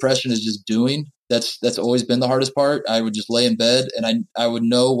about depression is just doing. That's always been the hardest part. I would just lay in bed and I would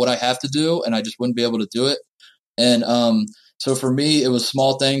know what I have to do, and I just wouldn't be able to do it. And so for me, it was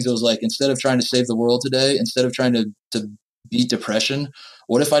small things. It was like, instead of trying to save the world today, instead of trying to beat depression,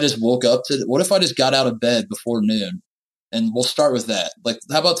 what if I just what if I just got out of bed before noon? And we'll start with that. Like,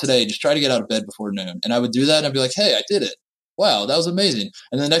 how about today? Just try to get out of bed before noon. And I would do that, and I'd be like, hey, I did it. Wow, that was amazing.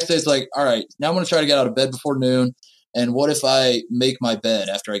 And then the next day it's like, all right, now I'm going to try to get out of bed before noon. And what if I make my bed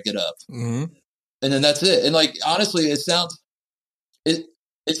after I get up? Mm-hmm. And then that's it. And like, honestly, it sounds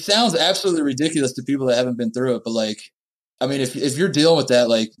absolutely ridiculous to people that haven't been through it. But like, I mean, if you're dealing with that,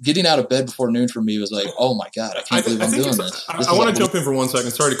 like getting out of bed before noon for me was like, oh my God, I can't believe I'm doing this. I want to jump in for 1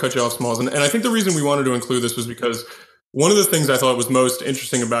 second. Sorry to cut you off, Smalls. And I think the reason we wanted to include this was because one of the things I thought was most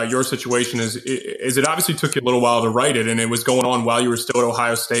interesting about your situation is it obviously took you a little while to write it, and it was going on while you were still at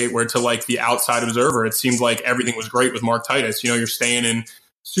Ohio State, where to like the outside observer, it seemed like everything was great with Mark Titus. You know, you're staying in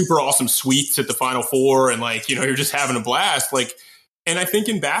super awesome suites at the Final Four, and like, you know, you're just having a blast. Like, and I think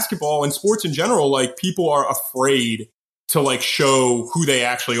in basketball and sports in general, like people are afraid to like show who they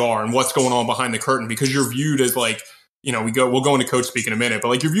actually are and what's going on behind the curtain, because you're viewed as like, you know, we'll go into coach speak in a minute, but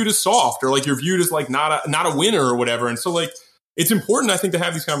like you're viewed as soft, or like you're viewed as like not a winner or whatever. And so like, it's important, I think, to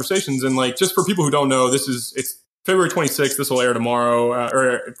have these conversations. And like, just for people who don't know, it's February 26th. This will air tomorrow,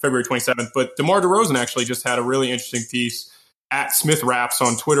 or February 27th. But DeMar DeRozan actually just had a really interesting piece at Smith Raps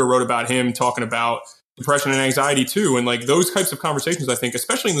on Twitter, wrote about him talking about depression and anxiety too. And like those types of conversations, I think,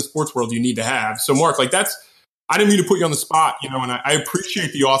 especially in the sports world, you need to have. So Mark, like I didn't mean to put you on the spot, you know, and I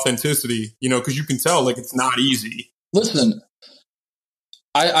appreciate the authenticity, you know, because you can tell like it's not easy. Listen,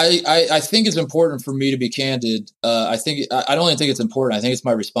 I think it's important for me to be candid. I don't even think it's important. I think it's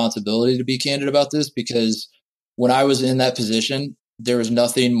my responsibility to be candid about this, because when I was in that position, there was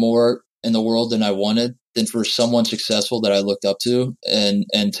nothing more in the world than I wanted than for someone successful that I looked up to and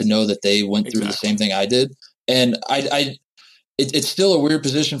to know that they went through the same thing I did. And it's still a weird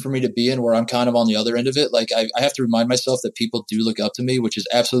position for me to be in, where I'm kind of on the other end of it. Like I have to remind myself that people do look up to me, which is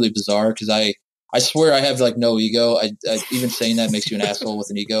absolutely bizarre, because I swear I have like no ego. I even saying that makes you an asshole with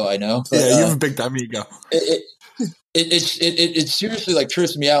an ego. I know. But, yeah, you have a big time ego. It seriously like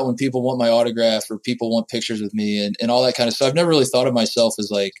trips me out when people want my autograph or people want pictures with me and all that kind of stuff. I've never really thought of myself as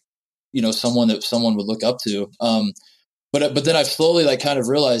like, you know, someone that someone would look up to. But then I've slowly like kind of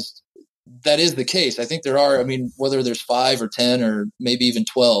realized that is the case. I think there are, I mean, whether there's 5 or 10 or maybe even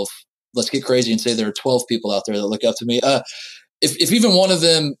 12, let's get crazy and say there are 12 people out there that look up to me. If even one of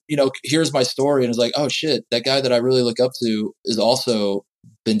them, you know, hears my story and is like, oh shit, that guy that I really look up to is also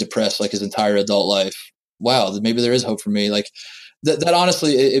been depressed like his entire adult life. Wow, maybe there is hope for me. Like that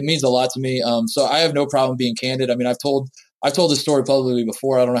honestly, it means a lot to me. So I have no problem being candid. I mean, I've told this story publicly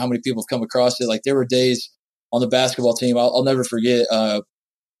before. I don't know how many people have come across it. Like there were days on the basketball team, I'll never forget.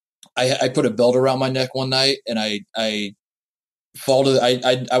 I put a belt around my neck one night, and I faulted.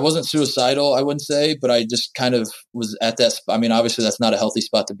 I wasn't suicidal, I wouldn't say, but I just kind of was at that spot. I mean, obviously that's not a healthy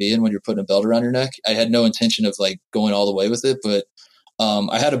spot to be in when you're putting a belt around your neck. I had no intention of like going all the way with it, but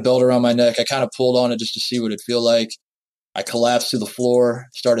I had a belt around my neck. I kind of pulled on it just to see what it'd feel like. I collapsed to the floor,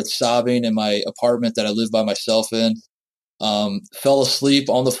 started sobbing in my apartment that I lived by myself in. Fell asleep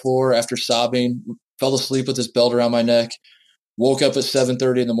on the floor after sobbing, fell asleep with this belt around my neck. Woke up at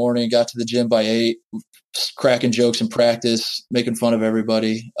 7:30 in the morning, got to the gym by 8, cracking jokes in practice, making fun of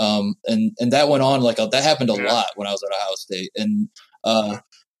everybody. And that went on that happened a lot when I was at Ohio State. And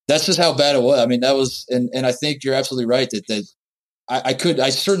that's just how bad it was. I mean, that was, and I think you're absolutely right that I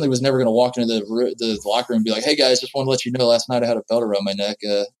certainly was never going to walk into the locker room and be like, hey guys, just want to let you know last night I had a belt around my neck.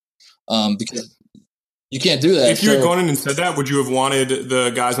 Because you can't do that. If you had gone in and said that, would you have wanted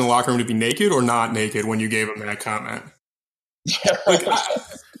the guys in the locker room to be naked or not naked when you gave them that comment? Yeah, right.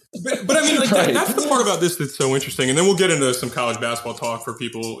 But I mean, like right. That's the part about this that's so interesting. And then we'll get into some college basketball talk for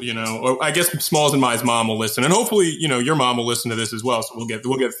people, you know. I guess Smalls and my mom will listen, and hopefully, you know, your mom will listen to this as well. So we'll get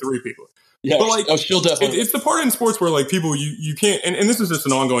 3 people. Yeah, but like, she'll definitely. It's the part in sports where like people, you can't, and this is just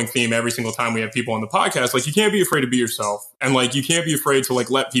an ongoing theme every single time we have people on the podcast. Like you can't be afraid to be yourself, and like you can't be afraid to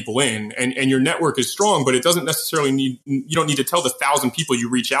like let people in, and your network is strong, but it doesn't necessarily you don't need to tell the 1,000 people you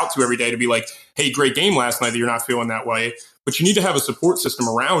reach out to every day to be like, hey, great game last night that you're not feeling that way. But you need to have a support system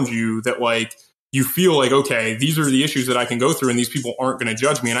around you that like you feel like, okay, these are the issues that I can go through, and these people aren't going to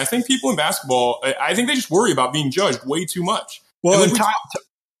judge me. And I think people in basketball, I think they just worry about being judged way too much. Well, and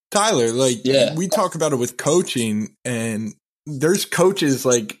Tyler, like we talk about it with coaching, and there's coaches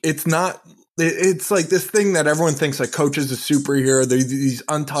like it's like this thing that everyone thinks like coach is a superhero. They're these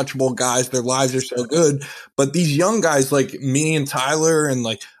untouchable guys. Their lives are so good. But these young guys like me and Tyler and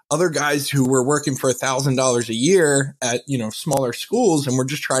like other guys who were working for $1,000 a year at, you know, smaller schools, and we're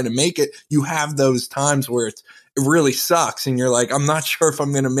just trying to make it. You have those times where it really sucks, and you're like, I'm not sure if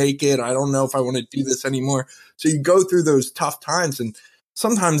I'm going to make it. I don't know if I want to do this anymore. So you go through those tough times, and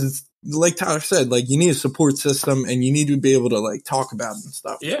sometimes it's like Tyler said, like you need a support system, and you need to be able to like talk about it and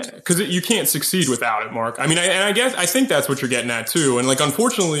stuff. Yeah, because you can't succeed without it, Mark. I mean, I think that's what you're getting at too. And like,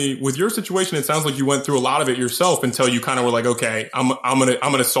 unfortunately, with your situation, it sounds like you went through a lot of it yourself until you kind of were like, okay, I'm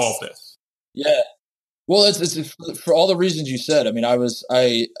gonna solve this. Yeah, Well, it's for all the reasons you said. I mean, I was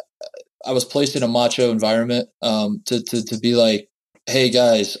placed in a macho environment to be like, hey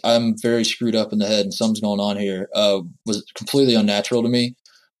guys, I'm very screwed up in the head and something's going on here. Was completely unnatural to me.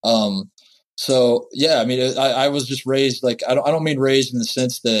 So yeah, I mean, I was just raised like I don't mean raised in the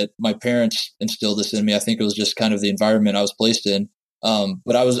sense that my parents instilled this in me. I think it was just kind of the environment I was placed in.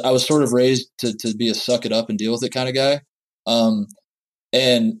 But I was sort of raised to be a suck it up and deal with it kind of guy.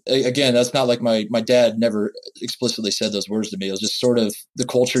 And again, that's not like my dad never explicitly said those words to me. It was just sort of the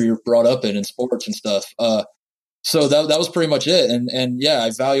culture you're brought up in sports and stuff. So that was pretty much it. And yeah,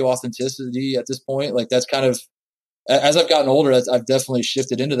 I value authenticity at this point. Like that's kind of, as I've gotten older, I've definitely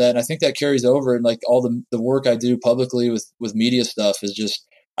shifted into that. And I think that carries over, and like all the work I do publicly with media stuff is just,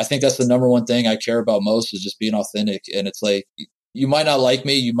 I think that's the number one thing I care about most, is just being authentic. And it's like, you might not like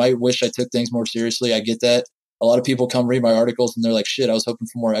me. You might wish I took things more seriously. I get that. A lot of people come read my articles and they're like, shit, I was hoping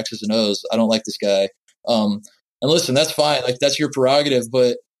for more X's and O's. I don't like this guy. And listen, that's fine. Like that's your prerogative.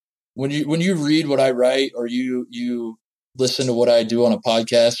 But when you read what I write, or you listen to what I do on a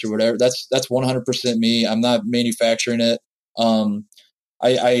podcast or whatever, that's 100% me. I'm not manufacturing it.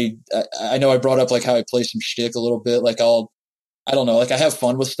 I know I brought up like how I play some shtick a little bit. Like I don't know, like I have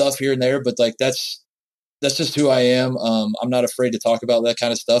fun with stuff here and there, but like that's just who I am. I'm not afraid to talk about that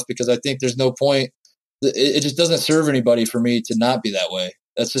kind of stuff because I think there's no point. It just doesn't serve anybody for me to not be that way.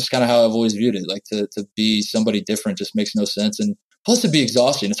 That's just kind of how I've always viewed it. Like to be somebody different just makes no sense. And plus it'd be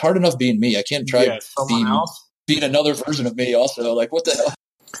exhausting. It's hard enough being me. I can't try being another version of me also. Like what the hell?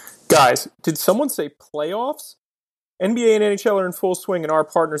 Guys, did someone say playoffs? NBA and NHL are in full swing, and our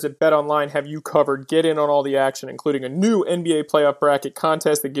partners at BetOnline have you covered. Get in on all the action, including a new NBA playoff bracket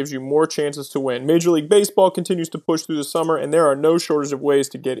contest that gives you more chances to win. Major League Baseball continues to push through the summer, and there are no shortage of ways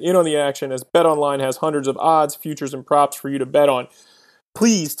to get in on the action, as BetOnline has hundreds of odds, futures, and props for you to bet on.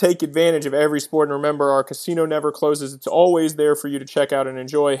 Please take advantage of every sport, and remember, our casino never closes. It's always there for you to check out and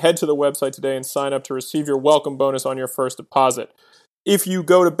enjoy. Head to the website today and sign up to receive your welcome bonus on your first deposit. If you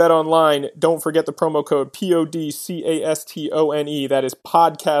go to BetOnline, don't forget the promo code PODCASTONE. That is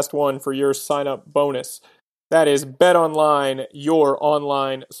podcast1 for your sign-up bonus. That is BetOnline, your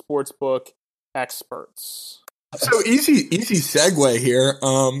online sportsbook experts. So easy segue here.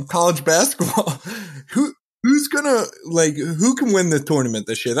 College basketball. Who's gonna who can win the tournament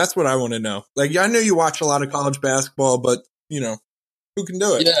this year? That's what I want to know. Like, I know you watch a lot of college basketball, but who can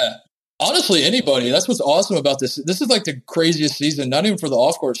do it? Yeah. Honestly, anybody. That's what's awesome about this. This is like the craziest season, not even for the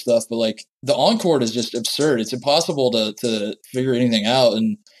off-court stuff, but like the on-court is just absurd. It's impossible to figure anything out.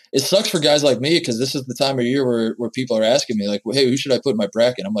 And it sucks for guys like me because this is the time of year where people are asking me like, well, hey, who should I put in my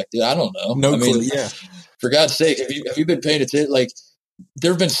bracket? I'm like, dude, I don't know. No clue, yeah. For God's sake, have you been paying attention? Like,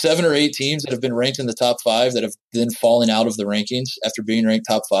 there have been 7 or 8 teams that have been ranked in the top 5 that have then fallen out of the rankings after being ranked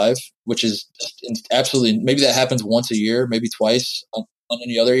top 5, which is absolutely, maybe that happens once a year, maybe twice on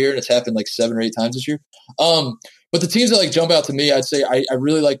any other year, and it's happened like 7 or 8 times this year. But the teams that like jump out to me, I'd say I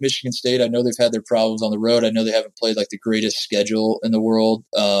really like Michigan State. I know they've had their problems on the road. I know they haven't played like the greatest schedule in the world.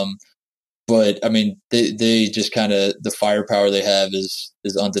 But I mean, they just kind of, the firepower they have is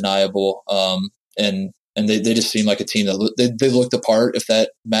undeniable. And they just seem like a team that they look the part, if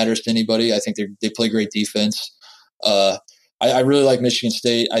that matters to anybody. I think they play great defense. I really like Michigan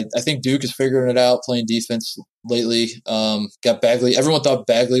State. I think Duke is figuring it out, playing defense lately. Got Bagley. Everyone thought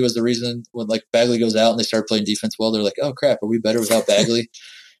Bagley was the reason. When like Bagley goes out and they start playing defense well, they're like, oh crap, are we better without Bagley?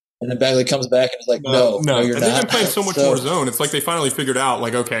 And then Bagley comes back and is like, no, you're not. They've been playing so much more zone. It's like they finally figured out,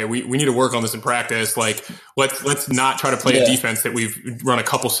 like, okay, we need to work on this in practice. Like, let's not try to play a defense that we've run a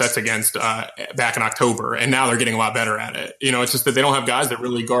couple sets against back in October, and now they're getting a lot better at it. It's just that they don't have guys that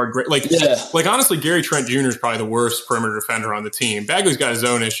really guard great. Like honestly, Gary Trent Jr. is probably the worst perimeter defender on the team. Bagley's got his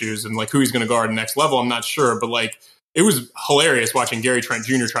own issues, and like who he's going to guard the next level, I'm not sure. But like, it was hilarious watching Gary Trent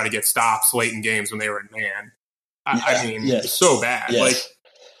Jr. try to get stops late in games when they were in man. I mean, it's so bad. Yes. Like.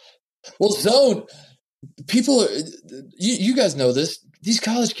 Well, zone people, you guys know this. These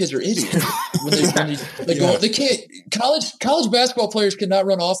college kids are idiots. They can't. College basketball players cannot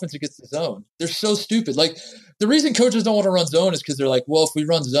run offense against the zone. They're so stupid. Like the reason coaches don't want to run zone is because they're like, well, if we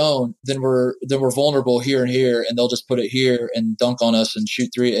run zone, then we're vulnerable here and here, and they'll just put it here and dunk on us and shoot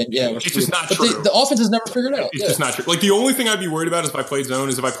 3. And yeah, it's just not true. The offense is never figured out. It's just not true. Like the only thing I'd be worried about is if I played zone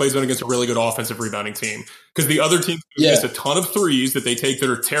against a really good offensive rebounding team, because the other team miss a ton of threes that they take that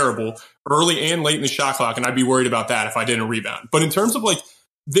are terrible early and late in the shot clock, and I'd be worried about that if I didn't rebound. But in terms of like,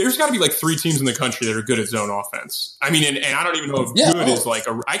 there's got to be like 3 teams in the country that are good at zone offense. I mean, and I don't even know if good is like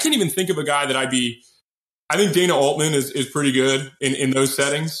I can't even think of a guy that I think Dana Altman is pretty good in those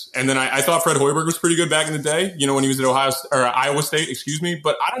settings. And then I thought Fred Hoiberg was pretty good back in the day, when he was at Iowa State, excuse me.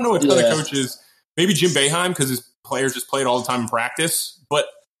 But I don't know a ton of coaches Maybe Jim Boeheim because his players just play it all the time in practice. But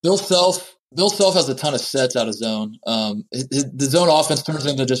Bill Self has a ton of sets out of zone. The zone offense turns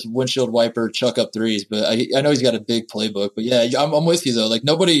into just windshield wiper, chuck up threes. But I know he's got a big playbook. But yeah, I'm with you though. Like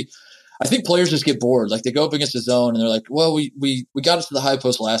I think players just get bored. Like they go up against the zone and they're like, well, we got us to the high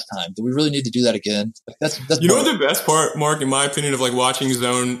post last time. Do we really need to do that again? Like that's you know what the best part, Mark, in my opinion, of like watching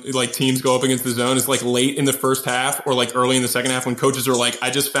zone, like teams go up against the zone is like late in the first half or like early in the second half when coaches are like, I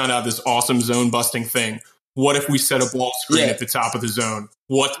just found out this awesome zone busting thing. What if we set a ball screen at the top of the zone?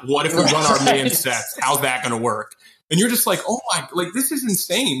 What if we run our man sets? How's that going to work? And you're just like, oh my, like this is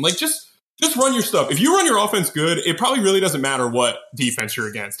insane. Like just run your stuff. If you run your offense good, it probably really doesn't matter what defense you're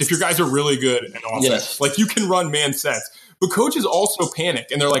against. If your guys are really good at offense, like you can run man sets. But coaches also panic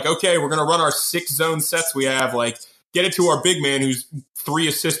and they're like, okay, we're going to run our 6 zone sets we have. Like get it to our big man who's 3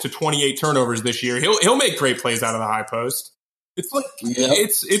 assists to 28 turnovers this year. He'll make great plays out of the high post. It's like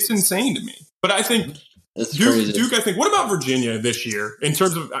it's insane to me. But I think Duke. I think. What about Virginia this year in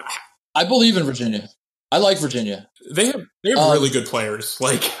terms of? I believe in Virginia. I like Virginia. They have really good players.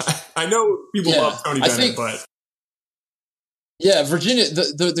 Like I know people love Tony Bennett, but yeah, Virginia.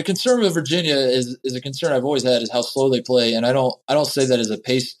 The concern with Virginia is a concern I've always had is how slow they play, and I don't say that as a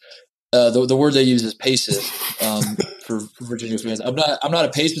pace. The word they use is paces for Virginia fans. I'm not a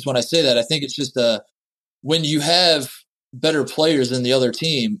pacist when I say that. I think it's just when you have better players than the other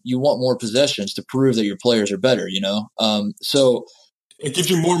team, you want more possessions to prove that your players are better. You know, so. It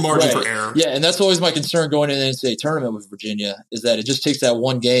gives you more margin for error. Yeah, and that's always my concern going into the NCAA tournament with Virginia is that it just takes that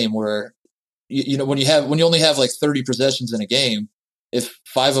one game where, you know, when you only have like 30 possessions in a game, if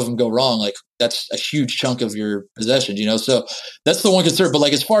 5 of them go wrong, like that's a huge chunk of your possessions, you know? So that's the one concern. But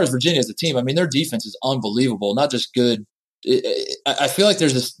like as far as Virginia as a team, I mean, their defense is unbelievable, not just good. I feel like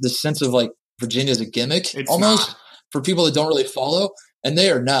there's this sense of like Virginia is a gimmick for people that don't really follow, and they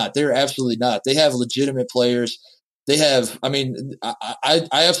are not. They're absolutely not. They have legitimate players. They have, I mean, I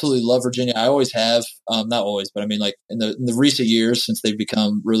absolutely love Virginia. I always have, not always, but I mean, like in the recent years since they've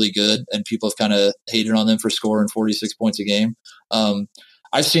become really good and people have kind of hated on them for scoring 46 points a game.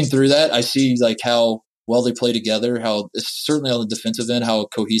 I've seen through that. I see like how well they play together, how it's certainly on the defensive end, how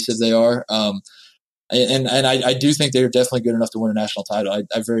cohesive they are. And I do think they're definitely good enough to win a national title.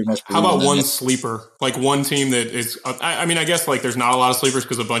 I very much believe. How about one sleeper, like one team that is? I mean, I guess like there's not a lot of sleepers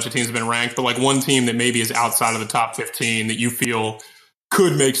because a bunch of teams have been ranked, but like one team that maybe is outside of the top 15 that you feel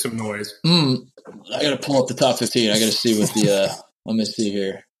could make some noise. I got to pull up the top 15. I got to see what the. Let me see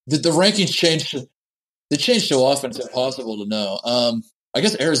here. The rankings changed. They changed so often; it's impossible to know. I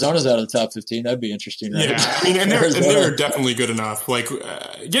guess Arizona's out of the top 15. That'd be interesting, right? Yeah, I mean, and they're definitely good enough. Like,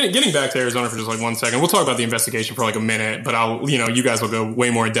 getting back to Arizona for just like 1 second, we'll talk about the investigation for like a minute, but you guys will go way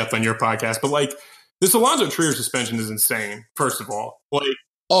more in depth on your podcast. But like, this Alonzo Trier suspension is insane. First of all,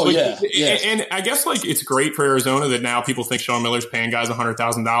 and I guess like it's great for Arizona that now people think Sean Miller's paying guys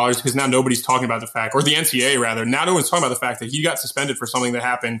 $100,000 because now nobody's talking about the fact, or the NCAA rather, now no one's talking about the fact that he got suspended for something that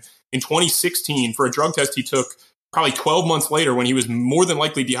happened in 2016 for a drug test he took probably 12 months later when he was more than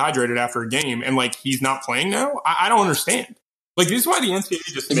likely dehydrated after a game, and like he's not playing now. I don't understand. Like this is why the NCAA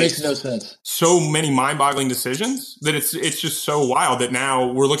just makes no sense. So many mind-boggling decisions that it's just so wild that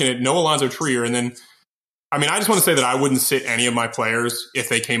now we're looking at no Alonzo Trier, and then I mean I just want to say that I wouldn't sit any of my players if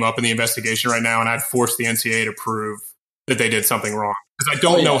they came up in the investigation right now, and I'd force the NCAA to prove that they did something wrong because I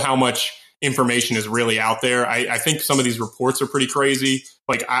don't know how much information is really out there. I think some of these reports are pretty crazy.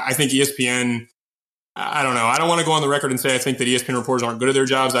 Like I think ESPN. I don't know. I don't want to go on the record and say I think that ESPN reporters aren't good at their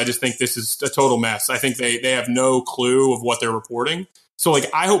jobs. I just think this is a total mess. I think they have no clue of what they're reporting. So, like,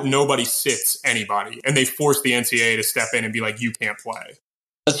 I hope nobody sits anybody and they force the NCAA to step in and be like, you can't play.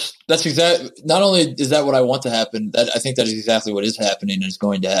 That's exactly. Not only is that what I want to happen, I think that is exactly what is happening and is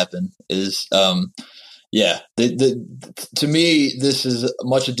going to happen. Is to me, this is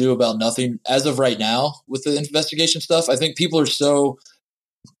much ado about nothing as of right now with the investigation stuff. I think people are so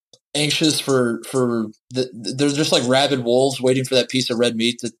anxious they're just like rabid wolves waiting for that piece of red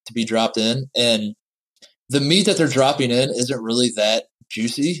meat to be dropped in, and the meat that they're dropping in isn't really that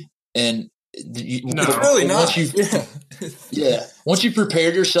juicy. And it's really not. Once you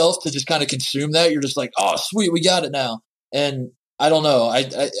prepared yourself to just kind of consume that, you're just like, oh sweet, we got it now. And I don't know.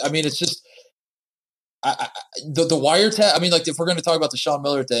 I mean, it's just the wiretap. I mean, like if we're going to talk about the Sean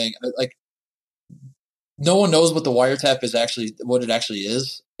Miller thing, like no one knows what the wiretap is actually, what it actually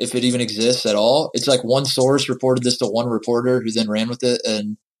is, if it even exists at all. It's like one source reported this to one reporter who then ran with it,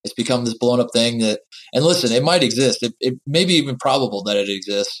 and it's become this blown up thing that, and listen, it might exist. It may be even probable that it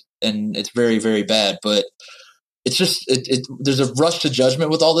exists, and it's very, very bad, but it's just, there's a rush to judgment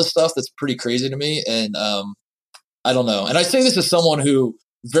with all this stuff that's pretty crazy to me. And I don't know. And I say this as someone who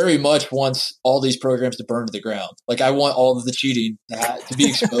very much wants all these programs to burn to the ground. Like, I want all of the cheating to be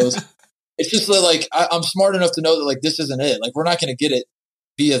exposed. It's just like I'm smart enough to know that like this isn't it. Like, we're not going to get it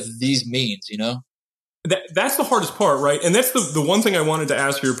via these means, you know? That's the hardest part, right? And that's the one thing I wanted to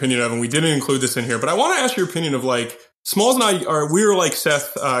ask your opinion of, and we didn't include this in here, but I want to ask your opinion of like, Smalls and we're like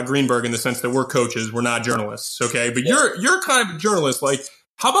Seth Greenberg in the sense that we're coaches, we're not journalists, okay? But you're kind of a journalist. Like,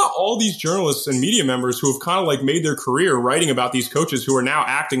 how about all these journalists and media members who have kind of like made their career writing about these coaches who are now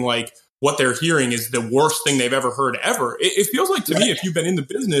acting like what they're hearing is the worst thing they've ever heard ever? It feels like to me, if you've been in the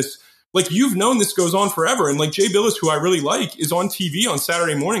business, like you've known this goes on forever. And like Jay Bilas, who I really like, is on TV on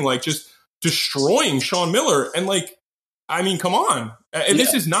Saturday morning, like just destroying Sean Miller. And like, I mean, come on. And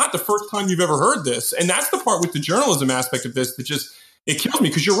this is not the first time you've ever heard this. And that's the part with the journalism aspect of this that just, it kills me,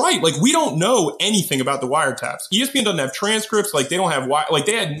 because you're right. Like, we don't know anything about the wiretaps. ESPN doesn't have transcripts. Like, they don't have, like,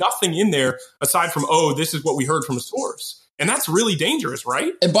 they had nothing in there aside from, oh, this is what we heard from a source. And that's really dangerous,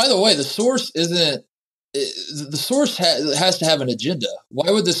 right? And by the way, the source isn't, the source has to have an agenda.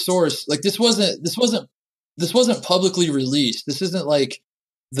 Why would the source, like, this wasn't publicly released. This isn't like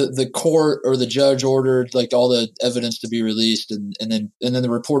the court or the judge ordered like all the evidence to be released, and then the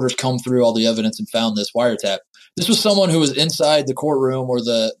reporters come through all the evidence and found this wiretap. This was someone who was inside the courtroom or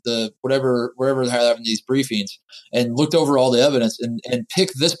the whatever, wherever they're having these briefings, and looked over all the evidence and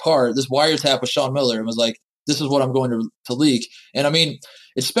picked this wiretap with Sean Miller, and was like, this is what I'm going to leak. And I mean,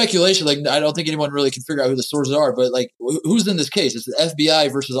 it's speculation. Like, I don't think anyone really can figure out who the sources are, but like, who's in this case? It's the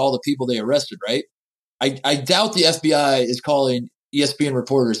FBI versus all the people they arrested, right? I doubt the FBI is calling ESPN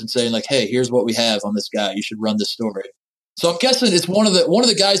reporters and saying like, hey, here's what we have on this guy. You should run this story. So I'm guessing it's one of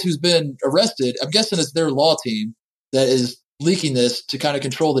the guys who's been arrested. I'm guessing it's their law team that is leaking this to kind of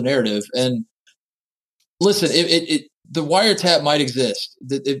control the narrative. And listen, the wiretap might exist.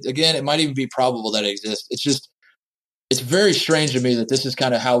 Again, it might even be probable that it exists. It's just, it's very strange to me that this is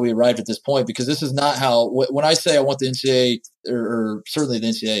kind of how we arrived at this point, because this is not how, when I say I want the NCAA or certainly the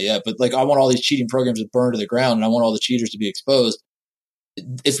NCAA, but like, I want all these cheating programs to burn to the ground and I want all the cheaters to be exposed.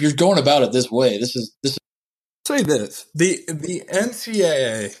 If you're going about it this way, this is. Say this: the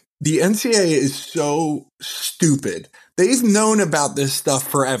NCAA is so stupid. They've known about this stuff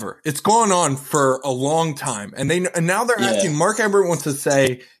forever. It's gone on for a long time, and now they're asking. Mark Emmert wants to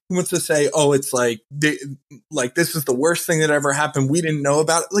say, oh, it's like this is the worst thing that ever happened. We didn't know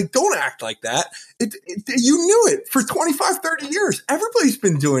about it. Like, don't act like that. You knew it for 25, 30 years. Everybody's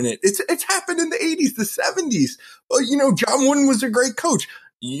been doing it. It's happened in the 80s, the 70s. Well, John Wooden was a great coach.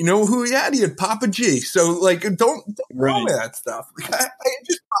 You know who he had? He had Papa G. So, like, don't tell me that stuff. It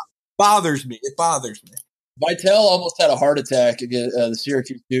just bothers me. It bothers me. Vitale almost had a heart attack against the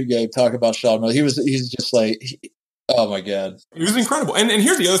Syracuse Duke game talking about Sean Miller. He's just like, oh my God. It was incredible. And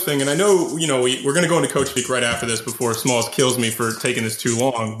here's the other thing, and I know, we're going to go into Coach Speak right after this before Smalls kills me for taking this too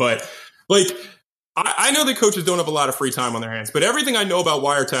long, but like, I know that coaches don't have a lot of free time on their hands, but everything I know about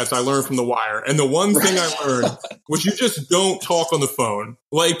wiretaps, I learned from The Wire. And the one thing I learned was you just don't talk on the phone.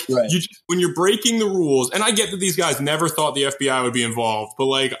 Like, when you're breaking the rules, and I get that these guys never thought the FBI would be involved, but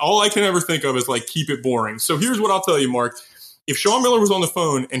like, all I can ever think of is like, keep it boring. So here's what I'll tell you, Mark. If Sean Miller was on the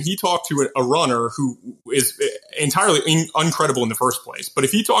phone and he talked to a runner who is entirely uncredible in the first place, but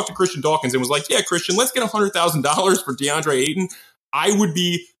if he talked to Christian Dawkins and was like, yeah, Christian, let's get $100,000 for DeAndre Ayton, I would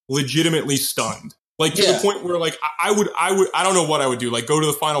be legitimately stunned. Like, to the point where, like, I don't know what I would do. Like, go to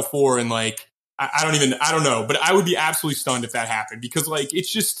the Final Four and, like, I don't know. But I would be absolutely stunned if that happened, because, like,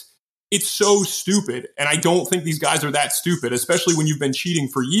 it's so stupid. And I don't think these guys are that stupid, especially when you've been cheating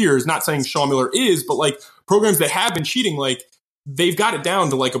for years. Not saying Sean Miller is, but, like, programs that have been cheating, like, they've got it down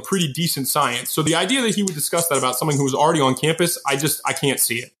to, like, a pretty decent science. So the idea that he would discuss that about someone who was already on campus, I can't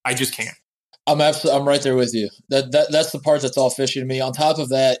see it. I just can't. I'm right there with you. That's the part that's all fishy to me. On top of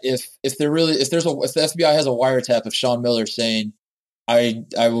that, if the FBI has a wiretap of Sean Miller saying, I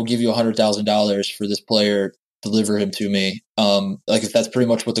will give you $100,000 for this player, deliver him to me. Like, if that's pretty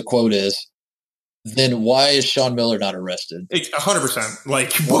much what the quote is, then why is Sean Miller not arrested? 100%.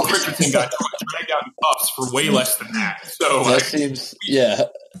 Like, Will Richardson got dragged out in cuffs for way less than that. So that seems, yeah.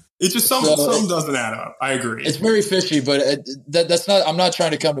 It's just something doesn't add up. I agree. It's very fishy, but that's not. I'm not trying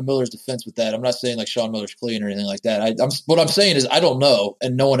to come to Miller's defense with that. I'm not saying like Sean Miller's clean or anything like that. What I'm saying is I don't know,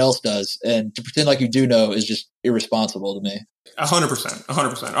 and no one else does. And to pretend like you do know is just irresponsible to me. 100%.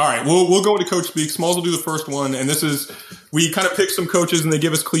 All right, we'll go into Coach Speak. Smalls will do the first one, and this is, we kind of pick some coaches and they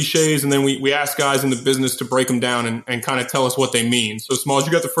give us cliches, and then we ask guys in the business to break them down and kind of tell us what they mean. So Smalls,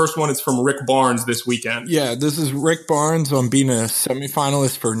 you got the first one. It's from Rick Barnes this weekend. Yeah, this is Rick Barnes on being a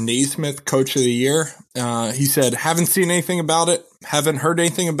semifinalist for Naismith Coach of the Year. He said, haven't seen anything about it, haven't heard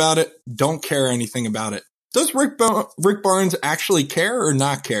anything about it, don't care anything about it. Does Rick Barnes actually care or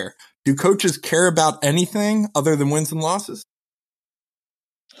not care? Do coaches care about anything other than wins and losses?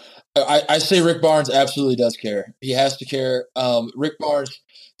 I say Rick Barnes absolutely does care. He has to care. Rick Barnes,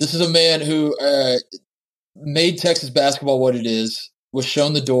 this is a man who made Texas basketball what it is, was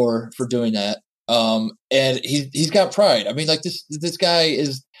shown the door for doing that. And he's got pride. I mean, like this guy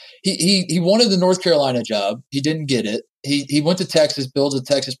is he wanted the North Carolina job. He didn't get it. He went to Texas, builds a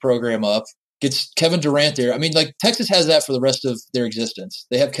Texas program up, gets Kevin Durant there. I mean, like Texas has that for the rest of their existence.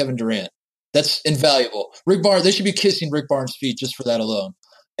 They have Kevin Durant. That's invaluable. Rick Barnes, they should be kissing Rick Barnes' feet just for that alone.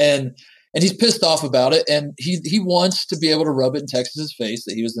 And he's pissed off about it, and he wants to be able to rub it in Texas's face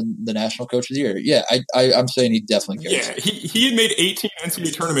that he was the national coach of the year. Yeah, I'm saying he definitely cares. Yeah, he had made 18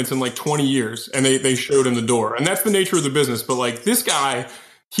 NCAA tournaments in like 20 years, and they showed him the door. And that's the nature of the business. But like this guy,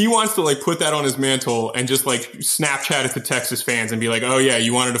 he wants to like put that on his mantle and just like Snapchat it to Texas fans and be like, oh yeah,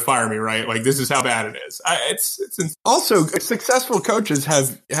 you wanted to fire me, right? Like this is how bad it is. It's also successful coaches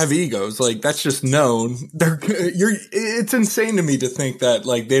have egos. Like that's just known. It's insane to me to think that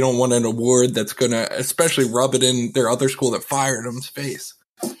like they don't want an award that's going to especially rub it in their other school that fired them's face.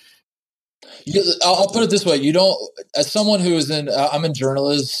 I'll put it this way. You don't, as someone who is I'm in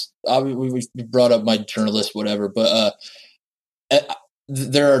journalism. We brought up my journalist, whatever, but,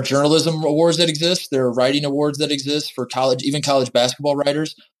 there are journalism awards that exist. There are writing awards that exist for even college basketball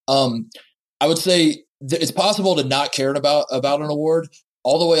writers. I would say it's possible to not care about an award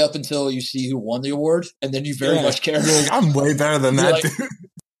all the way up until you see who won the award, and then you very much care. Like, I'm way better than that, dude.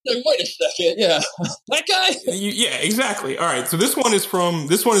 Like, wait a second, yeah, that guy. Yeah, exactly. All right, so this one is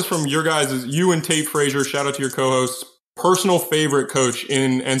from your guys' you and Tate Frazier. Shout out to your co-hosts. Personal favorite coach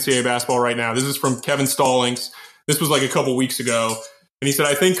in NCAA basketball right now. This is from Kevin Stallings. This was like a couple weeks ago. And he said,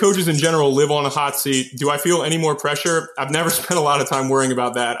 I think coaches in general live on a hot seat. Do I feel any more pressure? I've never spent a lot of time worrying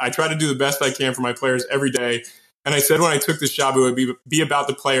about that. I try to do the best I can for my players every day. And I said when I took this job, it would be about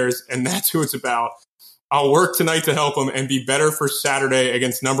the players, and that's who it's about. I'll work tonight to help them and be better for Saturday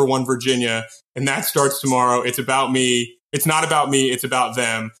against number 1 Virginia. And that starts tomorrow. It's about me. It's not about me. It's about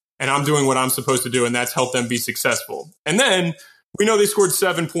them. And I'm doing what I'm supposed to do, and that's help them be successful. And then we know they scored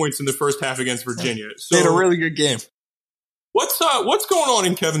 7 points in the first half against Virginia. So they had a really good game. What's going on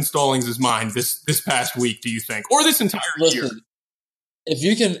in Kevin Stallings' mind this past week, do you think? Or this entire year?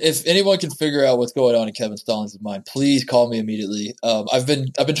 If anyone can figure out what's going on in Kevin Stallings' mind, please call me immediately. I've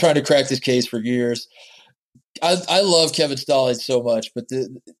been trying to crack this case for years. I love Kevin Stallings so much, but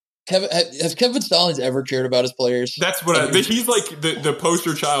has Kevin Stallings ever cared about his players? That's what he's like the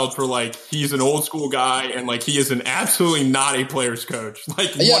poster child for like he's an old school guy and like he is absolutely not a player's coach.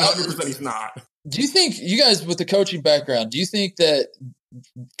 Like 100% he's not. Do you think you guys with the coaching background, do you think that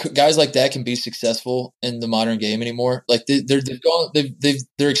guys like that can be successful in the modern game anymore? Like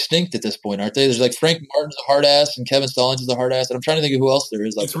they're extinct at this point, aren't they? There's like Frank Martin's a hard ass and Kevin Stallings is a hard ass, and I'm trying to think of who else there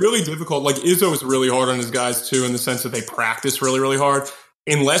is. Like it's really difficult. Like Izzo is really hard on his guys too, in the sense that they practice really, really hard.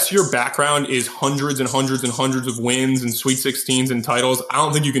 Unless your background is hundreds and hundreds and hundreds of wins and Sweet 16s and titles, I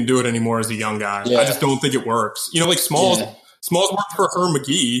don't think you can do it anymore as a young guy. Yeah. I just don't think it works. You know, like Smalls worked for Herm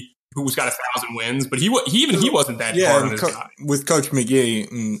McGee, who's got 1,000 wins, but he wasn't that hard on his guy. With Coach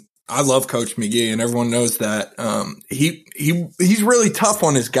McGee, I love Coach McGee, and everyone knows that. He's really tough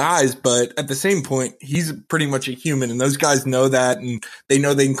on his guys, but at the same point, he's pretty much a human, and those guys know that, and they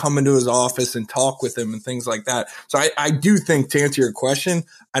know they can come into his office and talk with him and things like that. So I do think, to answer your question,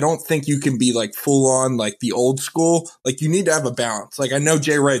 I don't think you can be like full on like the old school. Like you need to have a balance. Like I know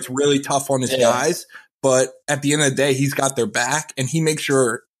Jay Wright's really tough on his guys, but at the end of the day, he's got their back, and he makes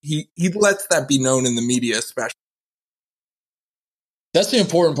sure he lets that be known in the media, especially. That's the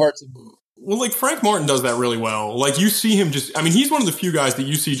important part. Well, like Frank Martin does that really well. Like you see him he's one of the few guys that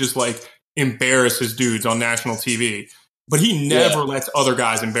you see just like embarrass his dudes on national TV, but he never lets other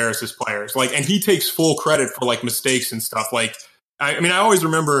guys embarrass his players. Like, and he takes full credit for like mistakes and stuff. Like, I always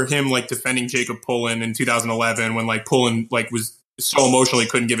remember him like defending Jacob Pullen in 2011 when like Pullen like was so emotional he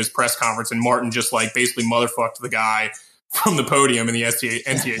couldn't give his press conference, and Martin just like basically motherfucked the guy from the podium in the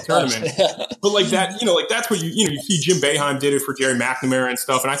NCAA tournament. But like that, you know, like that's what you see Jim Boeheim did it for Jerry McNamara and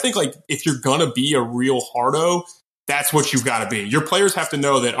stuff. And I think like if you're going to be a real hardo, that's what you've got to be. Your players have to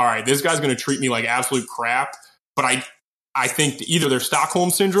know that, all right, this guy's going to treat me like absolute crap. But I think either they're Stockholm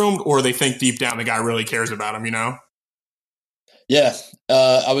syndrome or they think deep down the guy really cares about him, you know? Yeah.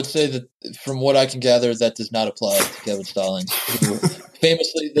 I would say that from what I can gather, that does not apply to Kevin Stallings.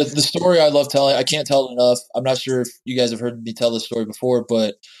 Famously, the story I love telling, I can't tell it enough. I'm not sure if you guys have heard me tell this story before,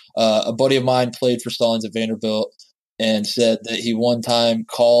 but a buddy of mine played for Stallings at Vanderbilt and said that he one time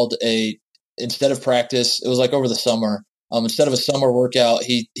called instead of practice, it was like over the summer, Instead of a summer workout,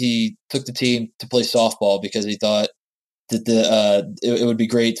 he took the team to play softball because he thought that it would be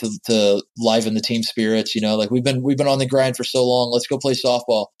great to liven the team spirits. Like we've been on the grind for so long. Let's go play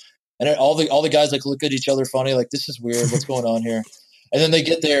softball. And all the guys like look at each other funny, like this is weird. What's going on here? And then they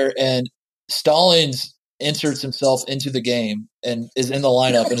get there, and Stallings inserts himself into the game and is in the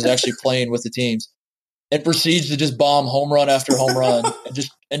lineup and is actually playing with the teams, and proceeds to just bomb home run after home run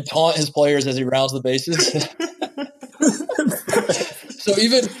and taunt his players as he rounds the bases. So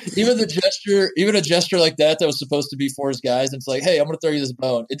even a gesture like that was supposed to be for his guys, and it's like, hey, I'm going to throw you this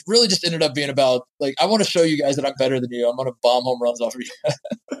bone. It really just ended up being about, like, I want to show you guys that I'm better than you. I'm going to bomb home runs off of you.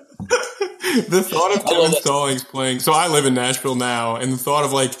 The thought of Kevin Stallings playing. So I live in Nashville now, and the thought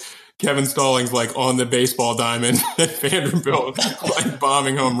of like Kevin Stallings like on the baseball diamond at Vanderbilt, like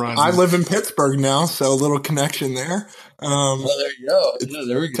bombing home runs. I live in Pittsburgh now, so a little connection there. Well, there you go. Yeah,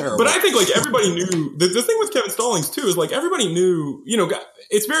 there we go. Terrible. But I think like everybody knew the thing with Kevin Stallings too is like everybody knew,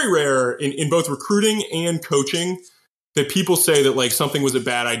 it's very rare in both recruiting and coaching that people say that like something was a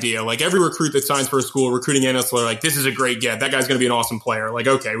bad idea. Like every recruit that signs for a school, recruiting analysts are like, this is a great get. That guy's going to be an awesome player. Like,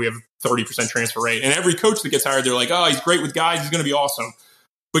 okay, we have 30% transfer rate. And every coach that gets hired, they're like, oh, he's great with guys. He's going to be awesome.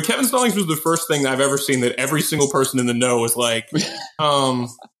 But Kevin Stallings was the first thing that I've ever seen that every single person in the know was like, well,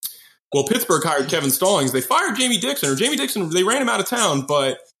 Pittsburgh hired Kevin Stallings. They fired Jamie Dixon, they ran him out of town,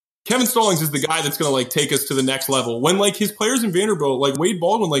 but Kevin Stallings is the guy that's going to like take us to the next level. When like his players in Vanderbilt, like Wade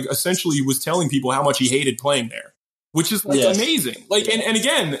Baldwin, like essentially was telling people how much he hated playing there, which is like amazing. Like, and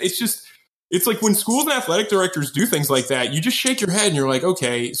again, it's like when schools and athletic directors do things like that, you just shake your head and you're like,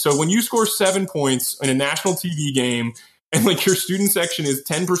 okay, so when you score 7 points in a national TV game and like your student section is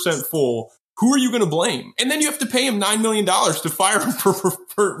 10% full, who are you going to blame? And then you have to pay him $9 million to fire him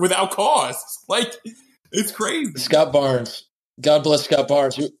for without cause. Like, it's crazy. Scott Barnes. God bless Scott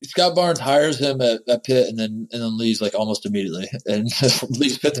Barnes. Scott Barnes hires him at Pitt and then leaves like almost immediately and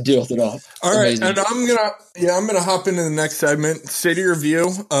leaves Pitt to deal with it all. All right, and I'm gonna hop into the next segment, City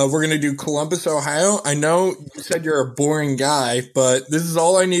Review. We're gonna do Columbus, Ohio. I know you said you're a boring guy, but this is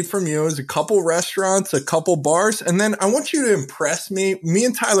all I need from you is a couple restaurants, a couple bars, and then I want you to impress me. Me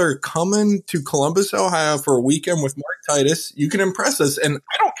and Tyler are coming to Columbus, Ohio for a weekend with Mark Titus. You can impress us, and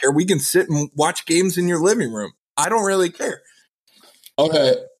I don't care. We can sit and watch games in your living room. I don't really care.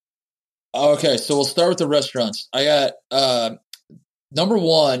 Okay. So we'll start with the restaurants. I got number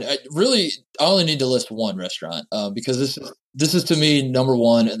one. I only need to list one restaurant because this is to me number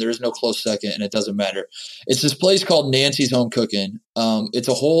one, and there is no close second, and it doesn't matter. It's this place called Nancy's Home Cooking. It's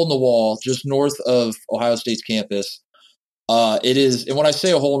a hole in the wall just north of Ohio State's campus. It is, and when I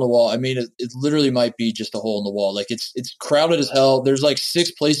say a hole in the wall, I mean it literally might be just a hole in the wall. Like it's crowded as hell. There's like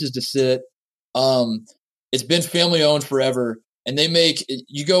 6 places to sit. It's been family owned forever. And they make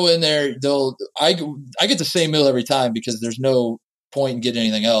you go in there. I get the same meal every time because there's no point in getting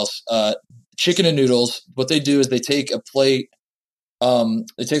anything else. Chicken and noodles. What they do is they take a plate.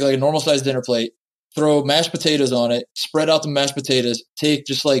 They take like a normal sized dinner plate, throw mashed potatoes on it, spread out the mashed potatoes, take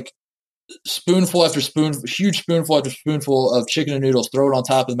just like spoonful after spoonful, huge spoonful after spoonful of chicken and noodles, throw it on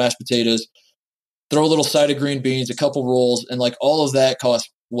top of the mashed potatoes, throw a little side of green beans, a couple rolls, and like all of that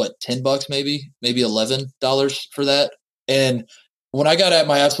costs what, $10 maybe $11 for that. And when I got at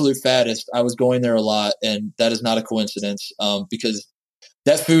my absolute fattest, I was going there a lot, and that is not a coincidence because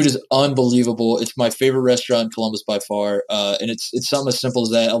that food is unbelievable. It's my favorite restaurant in Columbus by far, and it's something as simple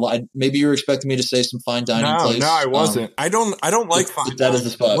as that. Maybe you were expecting me to say some fine dining place. No, I wasn't. I don't like fine dining. That is the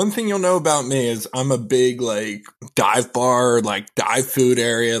spot. One thing you'll know about me is I'm a big like dive bar, like dive food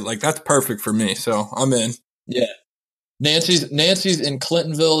area. Like that's perfect for me, so I'm in. Yeah. Nancy's in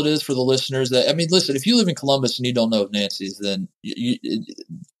Clintonville. It is for the listeners that, I mean, listen, if you live in Columbus and you don't know of Nancy's, then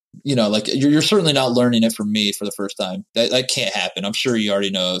you know, like you're certainly not learning it from me for the first time. That can't happen. I'm sure you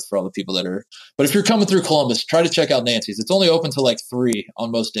already know for all the people that are, but if you're coming through Columbus, try to check out Nancy's. It's only open till like 3 on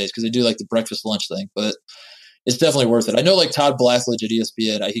most days because they do like the breakfast lunch thing, but it's definitely worth it. I know like Todd Blackledge at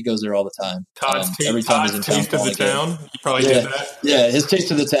ESPN, he goes there all the time. Every time he's in town. Taste of the town. You probably did that. Yeah, his Taste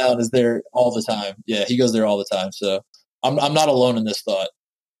of the Town is there all the time. Yeah, he goes there all the time. So I'm not alone in this thought.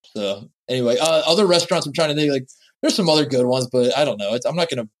 So anyway, other restaurants I'm trying to think, like there's some other good ones, but I don't know.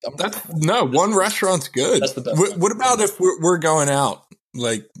 No, one restaurant's good. That's the best. What about if we're going out?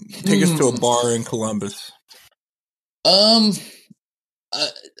 Like take us to a bar in Columbus. I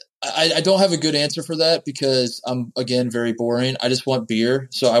don't have a good answer for that because I'm again very boring. I just want beer.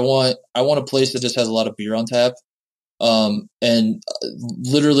 So I want a place that just has a lot of beer on tap. And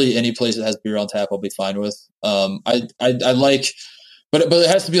literally any place that has beer on tap, I'll be fine with. I like But it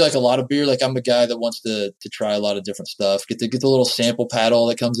has to be like a lot of beer. Like I'm a guy that wants to try a lot of different stuff. Get the little sample paddle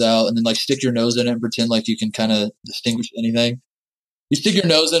that comes out, and then like stick your nose in it and pretend like you can kind of distinguish anything. You stick your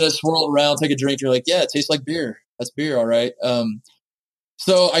nose in it, swirl it around, take a drink. You're like, yeah, it tastes like beer. That's beer, all right.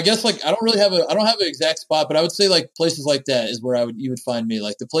 So I guess like I don't have an exact spot, but I would say like places like that is where you would find me.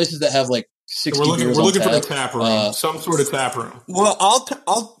 Like the places that have like 60 beers. We're looking for the tap room, some sort of tap room. Well,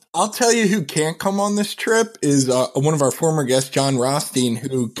 I'll tell you who can't come on this trip is one of our former guests, John Rothstein,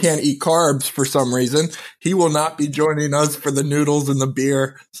 who can't eat carbs for some reason. He will not be joining us for the noodles and the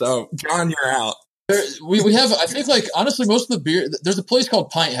beer. So, John, you're out. We have, I think, like honestly, most of the beer. There's a place called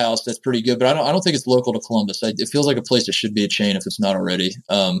Pint House that's pretty good, but I don't think it's local to Columbus. It feels like a place that should be a chain if it's not already.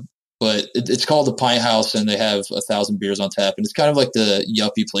 But it's called the Pint House, and they have 1,000 beers on tap, and it's kind of like the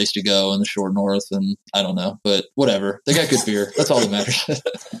yuppie place to go in the short north. And I don't know, but whatever. They got good beer. That's all that matters.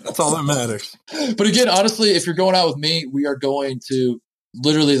 That's all that matters. But again, honestly, if you're going out with me, we are going to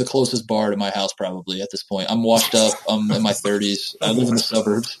literally the closest bar to my house. Probably at this point, I'm washed up. I'm in my 30s. I live in the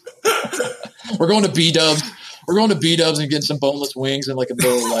suburbs. We're going to B-Dubs. We're going to B-Dubs and getting some boneless wings and like a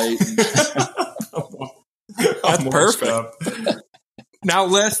Miller Lite. That's perfect. Now,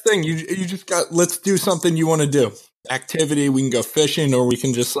 last thing, you just got. Let's do something you want to do. Activity. We can go fishing, or we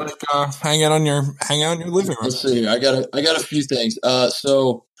can just like hang out in your living room. Let's see. I got a few things.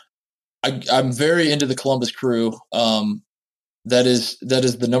 So I'm very into the Columbus Crew. That is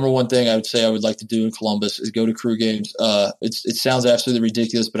the number one thing I would say I would like to do in Columbus is go to crew games. It sounds absolutely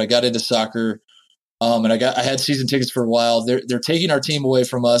ridiculous, but I got into soccer, and I had season tickets for a while. They're taking our team away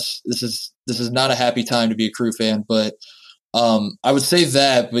from us. This is not a happy time to be a Crew fan, but I would say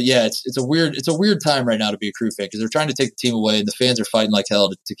that. But yeah, it's a weird time right now to be a Crew fan because they're trying to take the team away, and the fans are fighting like hell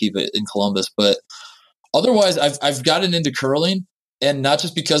to keep it in Columbus. But otherwise, I've gotten into curling, and not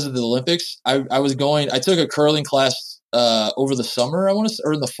just because of the Olympics. I took a curling class over the summer,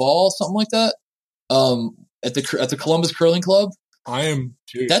 or in the fall, something like that. At the Columbus Curling Club. I am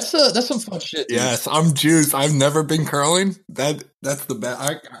juiced. That's some fun shit, dude. Yes, I'm juiced. I've never been curling. That's the best.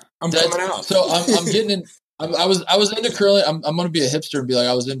 I'm coming out. So I'm getting in. I was into curling. I'm going to be a hipster and be like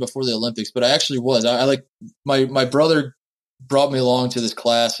I was in before the Olympics, but I actually was. I like my brother brought me along to this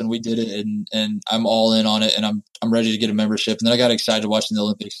class and we did it, and I'm all in on it, and I'm ready to get a membership. And then I got excited watching the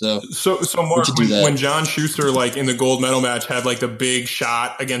Olympics. So Mark, when John Schuster like in the gold medal match had like the big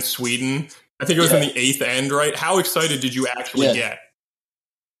shot against Sweden, I think it was in the 8th end, right? How excited did you actually get?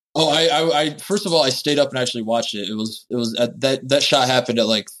 Oh, I first of all, I stayed up and actually watched it. It was that shot happened at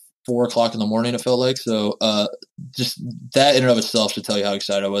like 4:00 in the morning. It felt like so. Just that in and of itself should tell you how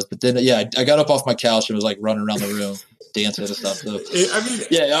excited I was. But then, I got up off my couch and was like running around the room, dancing and stuff. So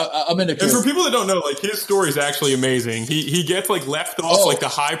I'm into. And for people that don't know, like his story is actually amazing. He gets like left off like the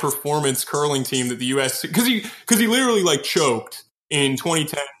high performance curling team that the U.S. because he literally like choked in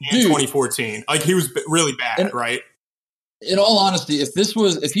 2010 and 2014. Like he was really bad, right? In all honesty,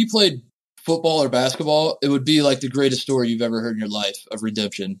 if he played football or basketball, it would be like the greatest story you've ever heard in your life of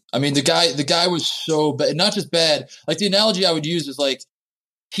redemption. I mean, the guy was so bad, not just bad. Like the analogy I would use is like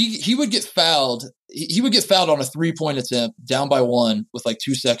he would get fouled. He would get fouled on a 3-point attempt, down by 1 with like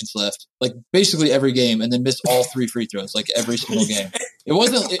 2 seconds left, like basically every game, and then miss all 3 free throws, like every single game. It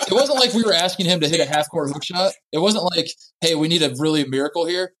wasn't like we were asking him to hit a half-court hook shot. It wasn't like, hey, we need a miracle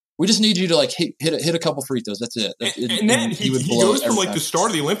here. We just need you to like hit a couple free throws. That's it. And then he goes from like the start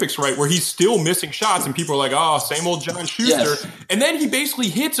of the Olympics, right, where he's still missing shots, and people are like, "Oh, same old John Schuster." Yes. And then he basically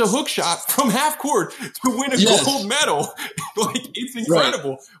hits a hook shot from half court to win a gold medal. Like it's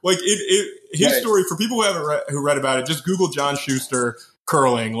incredible. Right. Like his story for people who read about it, just Google John Schuster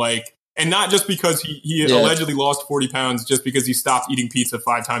curling, like. And not just because he allegedly lost 40 pounds, just because he stopped eating pizza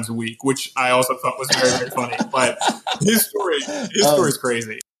 5 times a week, which I also thought was very, very funny. But his story is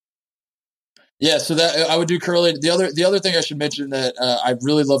crazy. Yeah, so that I would do curling. The other thing I should mention that I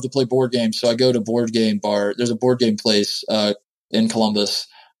really love to play board games. So I go to Board Game Bar. There's a board game place in Columbus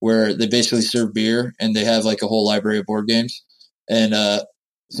where they basically serve beer, and they have like a whole library of board games. And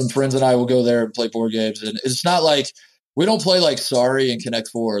some friends and I will go there and play board games. And it's not like we don't play like Sorry and Connect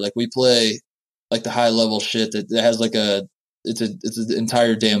 4. Like we play like the high level shit that has like it's an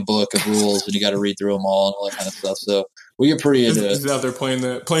entire damn book of rules, and you got to read through them all that kind of stuff. So we get pretty into it. He's out there playing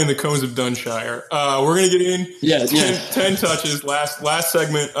the Cones of Dunshire. We're gonna get in 10 touches. Last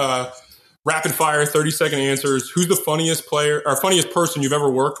segment. Rapid fire, 30-second answers. Who's the funniest player or funniest person you've ever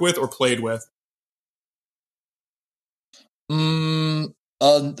worked with or played with? The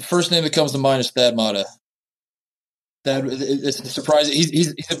first name that comes to mind is Thad Matta. It's surprising.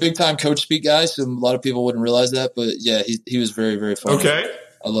 He's a big time coach speak guy, so a lot of people wouldn't realize that. But yeah, he was very, very funny. Okay.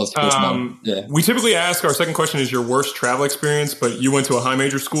 I love to coach them. Yeah. We typically ask, our second question is your worst travel experience, but you went to a high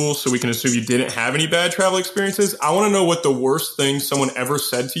major school, so we can assume you didn't have any bad travel experiences. I want to know what the worst thing someone ever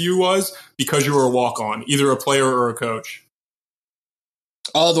said to you was because you were a walk-on, either a player or a coach.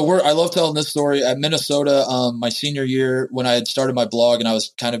 I love telling this story. At Minnesota, my senior year, when I had started my blog and I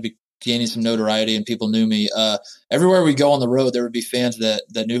was kind of gaining some notoriety and people knew me, everywhere we go on the road, there would be fans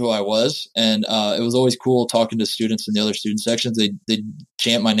that knew who I was. And it was always cool talking to students in the other student sections. They'd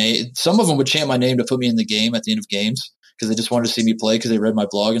chant my name. Some of them would chant my name to put me in the game at the end of games because they just wanted to see me play because they read my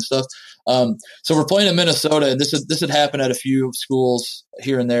blog and stuff. So we're playing in Minnesota, and this had happened at a few schools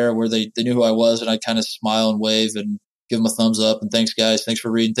here and there where they knew who I was, and I kind of smile and wave and give them a thumbs up and thanks guys. Thanks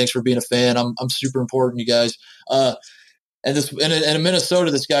for reading. Thanks for being a fan. I'm super important, you guys. And in Minnesota,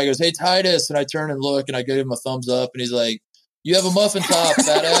 this guy goes, "Hey, Titus." And I turn and look and I give him a thumbs up and he's like, "You have a muffin top,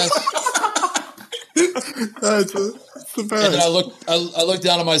 badass." That's the best. And then I look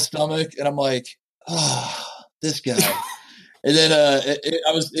down at my stomach and I'm like, this guy. And then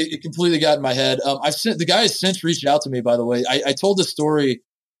it completely got in my head. The guy has since reached out to me, by the way. I told this story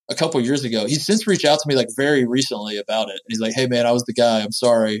a couple of years ago. He's since reached out to me like very recently about it. And he's like, "Hey man, I was the guy. I'm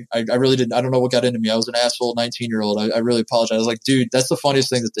sorry. I really didn't. I don't know what got into me. I was an asshole 19-year-old. I really apologize." I was like, "Dude, that's the funniest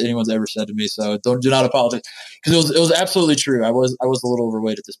thing that anyone's ever said to me. So do not apologize." Because it was absolutely true. I was a little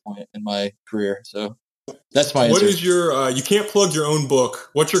overweight at this point in my career. So that's my answer. What is your, you can't plug your own book.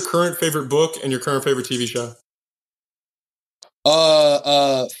 What's your current favorite book and your current favorite TV show?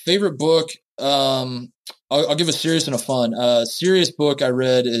 Favorite book, I'll give a serious and a fun. Serious book I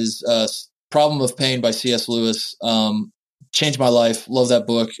read is Problem of Pain by C.S. Lewis. Changed my life. Love that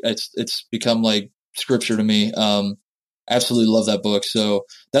book. It's become like scripture to me. Absolutely love that book. So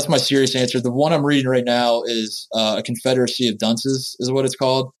that's my serious answer. The one I'm reading right now is A Confederacy of Dunces is what it's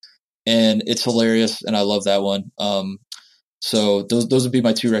called. And it's hilarious. And I love that one. So those would be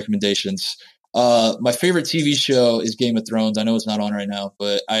my two recommendations. My favorite TV show is Game of Thrones. I know it's not on right now,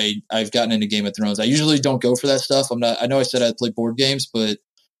 but I've gotten into Game of Thrones. I usually don't go for that stuff. I know I said I'd play board games, but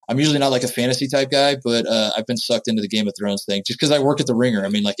I'm usually not like a fantasy type guy, but I've been sucked into the Game of Thrones thing just because I work at the Ringer. I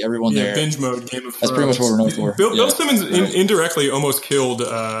mean, like everyone there. Binge mode, Game of Thrones. That's pretty much what we're known for. Bill Simmons indirectly almost killed,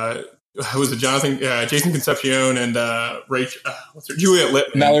 was it Jason Concepcion and Juliet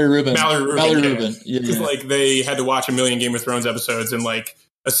Littman? Mallory Rubin. Yeah. Because like they had to watch a million Game of Thrones episodes in like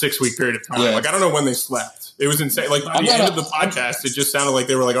a 6-week period of time. Yeah. Like I don't know when they slept. It was insane. Like by the end of the podcast, it just sounded like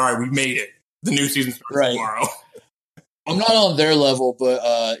they were like, "All right, we made it. The new season starts tomorrow." I'm not on their level,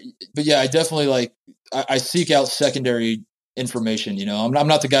 but yeah, I definitely like I seek out secondary information. You know, I'm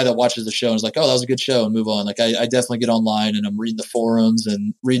not the guy that watches the show and is like, "Oh, that was a good show," and move on. Like I definitely get online and I'm reading the forums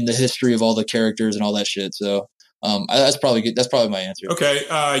and reading the history of all the characters and all that shit. So that's probably good. That's probably my answer. Okay,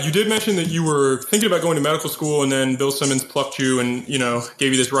 you did mention that you were thinking about going to medical school, and then Bill Simmons plucked you and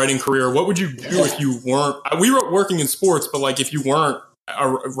gave you this writing career. What would you do if you weren't? We were working in sports, but like if you weren't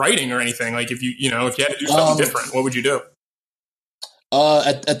writing or anything, like if you had to do something different, what would you do?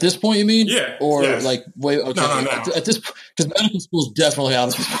 At this point, you mean? Yeah. Or yes. like wait? Okay. No. At this, because medical school is definitely out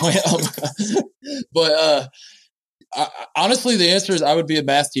at this point. But honestly, the answer is I would be a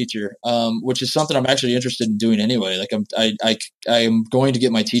math teacher, which is something I'm actually interested in doing anyway. Like I'm going to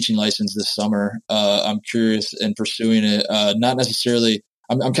get my teaching license this summer. I'm curious in pursuing it. Not necessarily.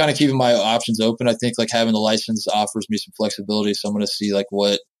 I'm kind of keeping my options open. I think like having the license offers me some flexibility. So I'm going to see like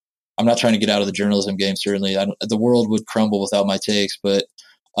what. I'm not trying to get out of the journalism game. Certainly, the world would crumble without my takes. But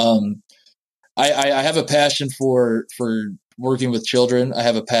I have a passion for working with children. I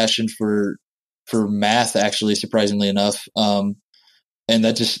have a passion for math, actually, surprisingly enough. And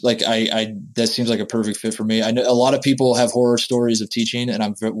that just like that seems like a perfect fit for me. I know a lot of people have horror stories of teaching, and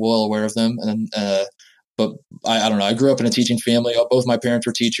I'm well aware of them. And but I don't know. I grew up in a teaching family. Both my parents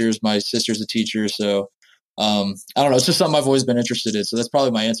were teachers. My sister's a teacher, so. I don't know. It's just something I've always been interested in. So that's probably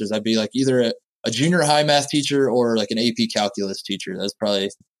my answers. I'd be like either a junior high math teacher or like an AP calculus teacher. That's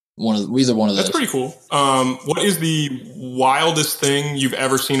probably either one of those. That's pretty cool. What is the wildest thing you've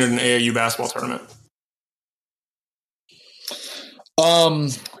ever seen at an AAU basketball tournament?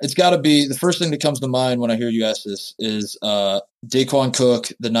 It's got to be the first thing that comes to mind when I hear you ask this is Daquan Cook.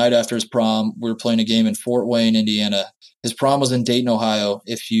 The night after his prom, we were playing a game in Fort Wayne, Indiana. His prom was in Dayton, Ohio.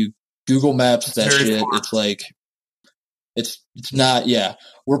 If you Google Maps that shit, far. It's like it's not. Yeah,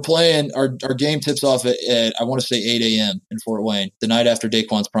 we're playing. Our game tips off at I want to say 8 a.m. in Fort Wayne the night after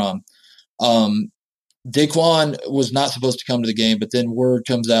Daquan's prom. Daquan was not supposed to come to the game, but then word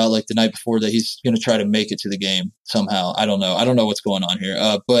comes out like the night before that he's going to try to make it to the game somehow. I don't know what's going on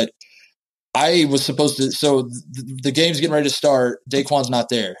here. But I was supposed to. So the game's getting ready to start. Daquan's not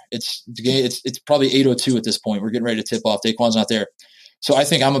there. It's probably 8:02 at this point. We're getting ready to tip off. Daquan's not there. So I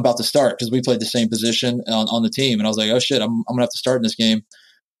think I'm about to start because we played the same position on the team. And I was like, oh shit, I'm going to have to start in this game.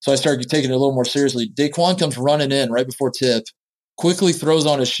 So I started taking it a little more seriously. Daquan comes running in right before tip, quickly throws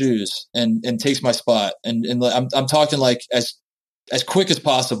on his shoes and takes my spot. And I'm talking like as quick as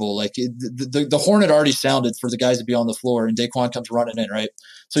possible. Like the horn had already sounded for the guys to be on the floor, and Daquan comes running in, right?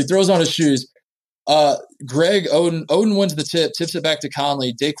 So he throws on his shoes. Greg Oden wins the tip, tips it back to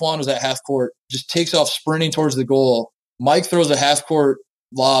Conley. Daquan was at half court, just takes off sprinting towards the goal. Mike throws a half court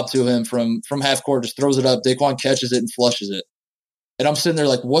lob to him from half court, just throws it up. Daquan catches it and flushes it. And I'm sitting there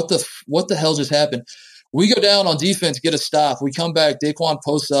like, what the hell just happened? We go down on defense, get a stop. We come back. Daquan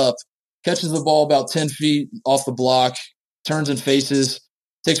posts up, catches the ball about 10 feet off the block, turns and faces,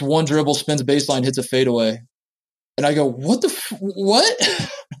 takes one dribble, spins baseline, hits a fadeaway. And I go, what?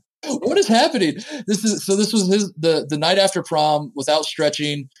 What is happening? This was the night after prom without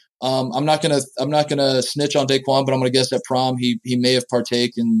stretching. I'm not gonna snitch on Daquan, but I'm gonna guess at prom he may have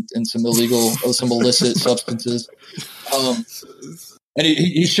partaken in some illicit substances. And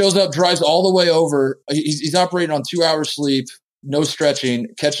he shows up, drives all the way over. He's operating on 2 hours sleep, no stretching,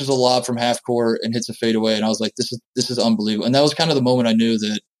 catches a lob from half court and hits a fadeaway. And I was like, this is unbelievable. And that was kind of the moment I knew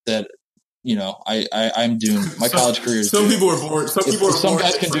that I'm doomed. My college career is some doomed. People are born. Some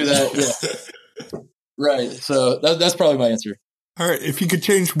guys can do that. Yeah. Right. So that's probably my answer. All right. If you could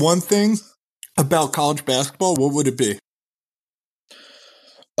change one thing about college basketball, what would it be?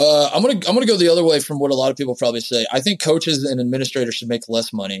 I'm gonna go the other way from what a lot of people probably say. I think coaches and administrators should make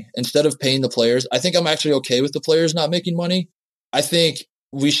less money instead of paying the players. I think I'm actually okay with the players not making money. I think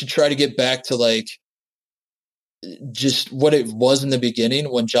we should try to get back to like just what it was in the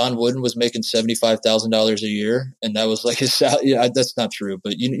beginning when John Wooden was making $75,000 a year, and that was like his salary. Yeah, that's not true,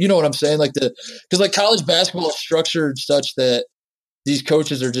 but you know what I'm saying? Like because like college basketball is structured such that these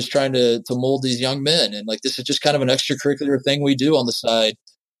coaches are just trying to mold these young men, and like this is just kind of an extracurricular thing we do on the side.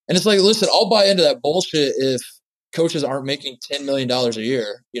 And it's like, listen, I'll buy into that bullshit if coaches aren't making $10 million a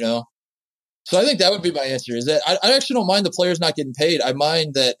year, you know? So I think that would be my answer is that I actually don't mind the players not getting paid. I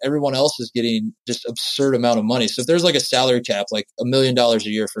mind that everyone else is getting just absurd amount of money. So if there's like a salary cap, like $1 million a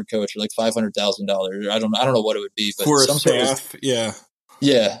year for a coach or like $500,000, I don't know what it would be, but for a staff. Yeah.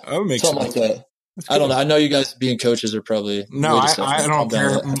 That would make something sense. like that. I don't know. I know you guys being coaches are probably I don't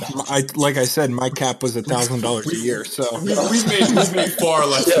care. Like I said, my cap was $1,000 a year, so we've made far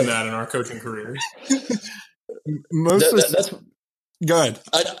less than that in our coaching careers. That's good.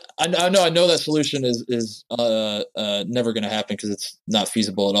 I know that solution is never going to happen because it's not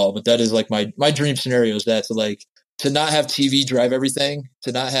feasible at all. But that is like my dream scenario is that to not have TV drive everything,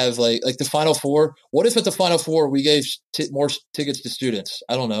 to not have like the Final Four. What if at the Final Four we gave more tickets to students?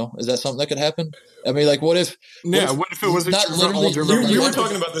 I don't know. Is that something that could happen? I mean, like, what if it was not literally? We were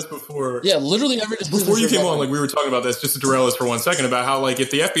talking about this before. Yeah, literally before you came on. Like, we were talking about this just to derail us for 1 second about how like if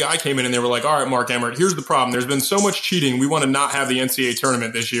the FBI came in and they were like, "All right, Mark Emmert, here's the problem. There's been so much cheating. We want to not have the NCAA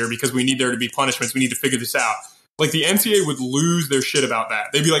tournament this year because we need there to be punishments. We need to figure this out." Like the NCAA would lose their shit about that.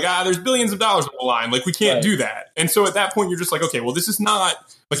 They'd be like, there's billions of dollars on the line. Like we can't do that. And so at that point, you're just like, okay, well, this is not,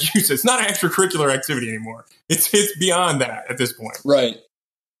 like you said, it's not an extracurricular activity anymore. It's beyond that at this point. Right.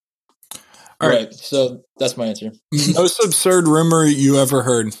 All right. So that's my answer. Most absurd rumor you ever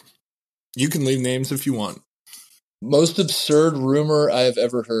heard. You can leave names if you want. Most absurd rumor I've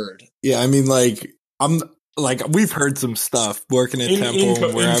ever heard. Yeah, I mean, we've heard some stuff working at Temple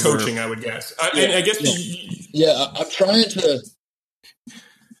and wherever. In coaching, I would guess. I guess. I'm trying to.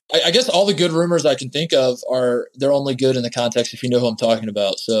 I guess all the good rumors I can think of they're only good in the context if you know who I'm talking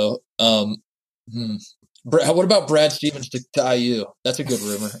about. So, what about Brad Stevens to IU? That's a good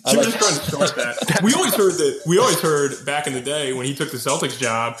rumor. I like trying to start that. We always heard back in the day when he took the Celtics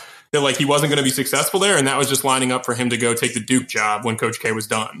job that like he wasn't going to be successful there, and that was just lining up for him to go take the Duke job when Coach K was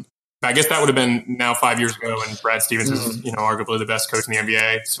done. I guess that would have been now 5 years ago, and Brad Stevens is, arguably the best coach in the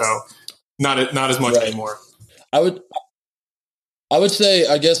NBA. So not as much anymore. I would say,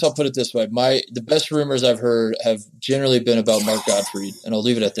 I guess I'll put it this way: the best rumors I've heard have generally been about Mark Gottfried, and I'll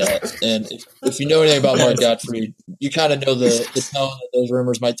leave it at that. And if you know anything about Mark Gottfried, you kind of know the tone that those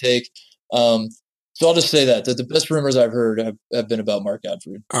rumors might take. So I'll just say that the best rumors I've heard have been about Mark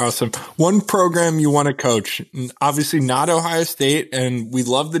Gottfried. Awesome. One program you want to coach, obviously not Ohio State, and we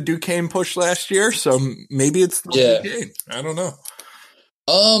love the Duquesne push last year, so maybe it's Duquesne. I don't know.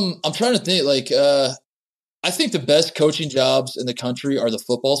 I'm trying to think. I think the best coaching jobs in the country are the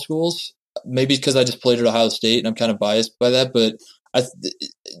football schools. Maybe because I just played at Ohio State and I'm kind of biased by that, but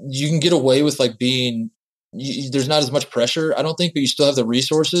you can get away with there's not as much pressure, I don't think, but you still have the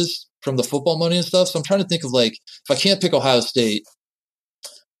resources from the football money and stuff. So I'm trying to think of if I can't pick Ohio State,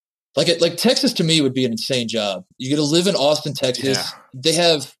 like Texas to me would be an insane job. You get to live in Austin, Texas.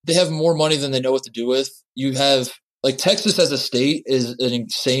 Yeah. They have more money than they know what to do with. You have like Texas as a state is an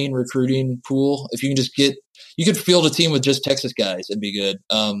insane recruiting pool. If you can just you could field a team with just Texas guys and be good.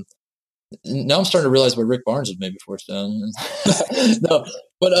 Now I'm starting to realize why Rick Barnes was maybe forced down. No,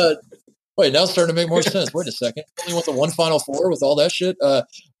 but wait, now it's starting to make more sense. Wait a second, only went to one Final Four with all that shit.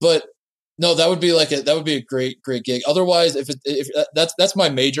 But no, that would be a great gig. Otherwise, if that's my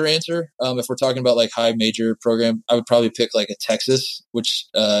major answer. If we're talking about like high major program, I would probably pick like a Texas, which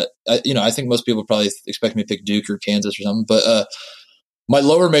I think most people probably expect me to pick Duke or Kansas or something. But my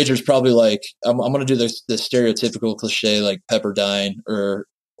lower major is probably like I'm going to do the stereotypical cliche like Pepperdine or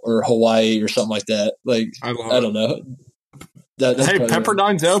Hawaii or something like that. Like I don't know. Hey,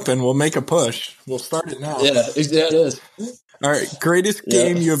 Pepperdine's open. We'll make a push. We'll start it now. Yeah, it is. All right, greatest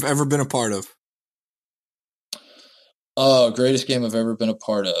game you have ever been a part of? Oh, greatest game I've ever been a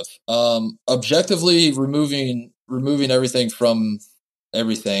part of. Objectively, removing everything from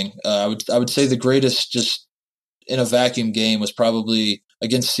everything, I would say the greatest just in a vacuum game was probably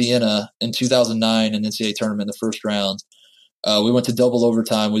against Siena in 2009 in the NCAA tournament in the first round. We went to double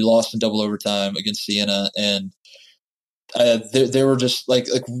overtime. We lost in double overtime against Siena, and they were just like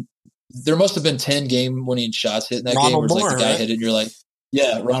there must have been 10 game-winning shots hit in that game. Where it's like the guy hit it, and you're like,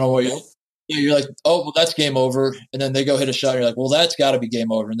 yeah, Ronald Moore. Yeah, you're like, oh, well, that's game over. And then they go hit a shot, and you're like, well, that's got to be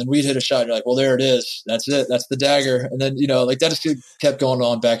game over. And then we'd hit a shot, and you're like, well, there it is. That's it. That's the dagger. And then, like that just kept going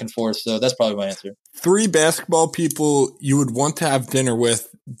on back and forth. So that's probably my answer. 3 basketball people you would want to have dinner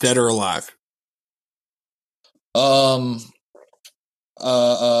with, dead or alive. I'll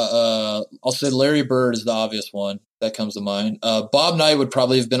say Larry Bird is the obvious one that comes to mind. Bob Knight would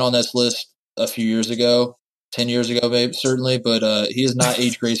probably have been on this list a few years ago, 10 years ago, maybe certainly, but he has not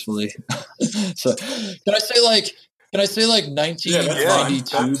aged gracefully. So can I say like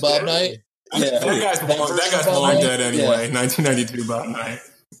 1992 Bob Knight? Yeah, that guy's long dead anyway. Yeah. 1992 Bob Knight.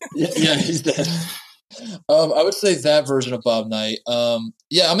 Yeah, he's dead. I would say that version of Bob Knight. I'm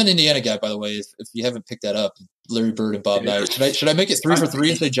an Indiana guy, by the way. If you haven't picked that up, Larry Bird and Bob Knight. Should I make it 3 for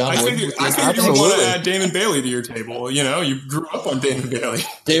 3 and say John Wooden? I think you want to add Damon Bailey to your table. You grew up on Damon Bailey.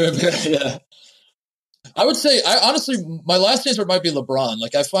 Damon Bailey, yeah. I would say, honestly, my last answer might be LeBron.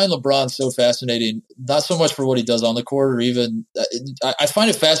 Like, I find LeBron so fascinating, not so much for what he does on the court or even I find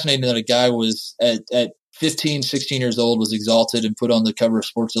it fascinating that a guy was at 15, 16 years old, was exalted and put on the cover of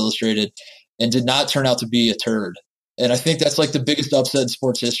Sports Illustrated and did not turn out to be a turd. And I think that's like the biggest upset in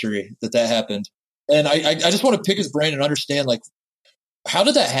sports history that happened. And I just want to pick his brain and understand, like, how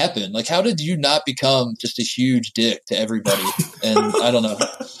did that happen? Like, how did you not become just a huge dick to everybody? And I don't know.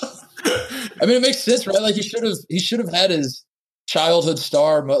 I mean, it makes sense, right? Like, he should have had his childhood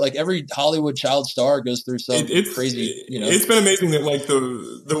star. Like every Hollywood child star goes through some crazy. It's been amazing that like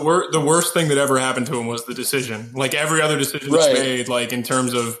the worst thing that ever happened to him was the decision. Like every other decision that's made, like in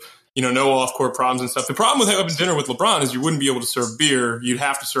terms of no off-court problems and stuff. The problem with having dinner with LeBron is you wouldn't be able to serve beer. You'd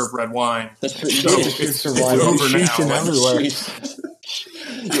have to serve red wine. That's true. So it's over now.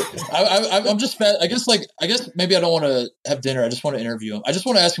 I'm just fat. I guess maybe I don't want to have dinner. I just want to interview him. I just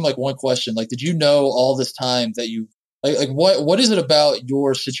want to ask him like one question. Like, did you know all this time that you like what is it about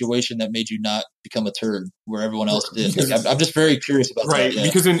your situation that made you not become a turd where everyone else did? Like, I'm just very curious about that. Right. Yeah.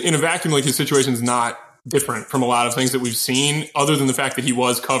 Because in a vacuum, like his situation is not different from a lot of things that we've seen, other than the fact that he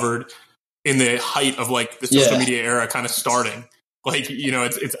was covered in the height of like the social media era kind of starting. Like,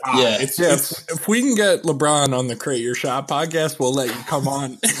 it's odd. Yeah. It's if we can get LeBron on the Create Your Shot podcast, we'll let you come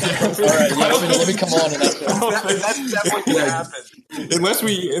on. All right, let me come on. And that's definitely going to happen. Unless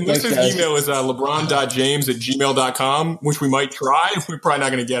his email is lebron.james@gmail.com, which we might try. We're probably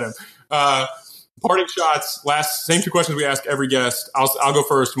not going to get him. Parting shots. Same 2 questions we ask every guest. I'll go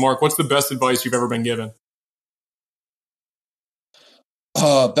first. Mark, what's the best advice you've ever been given?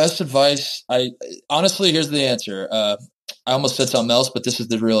 Best advice. Honestly, here's the answer. I almost said something else, but this is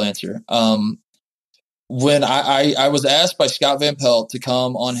the real answer. When I was asked by Scott Van Pelt to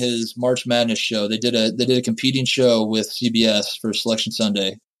come on his March Madness show, they did a competing show with CBS for Selection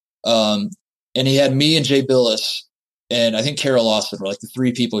Sunday, and he had me and Jay Billis and I think Carol Austin were like the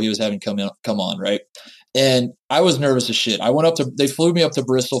 3 people he was having come on, right? And I was nervous as shit. They flew me up to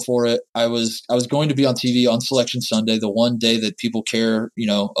Bristol for it. I was going to be on TV on Selection Sunday, the one day that people care,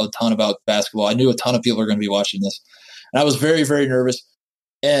 a ton about basketball. I knew a ton of people are going to be watching this. And I was very, very nervous.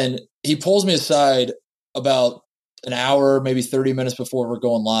 And he pulls me aside about an hour, maybe 30 minutes before we're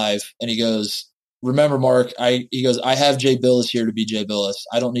going live. And he goes, remember, Mark, I have Jay Billis here to be Jay Billis.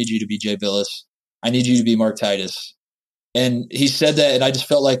 I don't need you to be Jay Billis. I need you to be Mark Titus. And he said that, and I just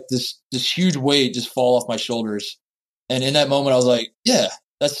felt like this huge weight just fall off my shoulders. And in that moment, I was like, yeah,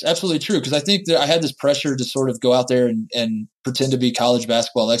 That's absolutely true. Because I think that I had this pressure to sort of go out there and pretend to be college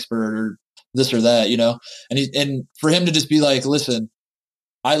basketball expert or this or that, and for him to just be like, listen,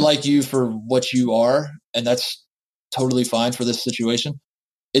 I like you for what you are, and that's totally fine for this situation.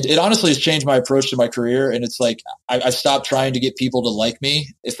 It honestly has changed my approach to my career. And it's like, I've stopped trying to get people to like me,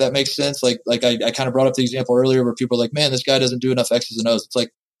 if that makes sense. Like I kind of brought up the example earlier where people are like, man, this guy doesn't do enough X's and O's. It's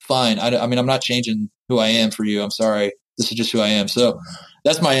like, fine. I mean, I'm not changing who I am for you. I'm sorry. This is just who I am. So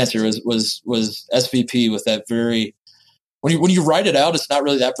that's my answer was SVP with that very, when you write it out, it's not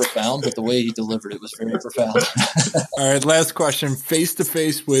really that profound, but the way he delivered it was very profound. All right, last question. Face to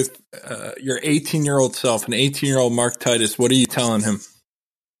face with your 18-year-old self, an 18-year-old Mark Titus, what are you telling him?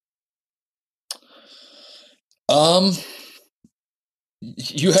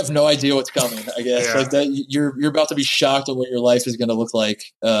 You have no idea what's coming, I guess. Yeah. Like that, you're about to be shocked at what your life is going to look like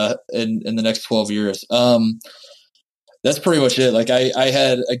in the next 12 years. That's pretty much it. Like I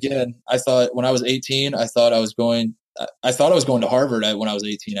thought when I was 18, I thought I was going to Harvard when I was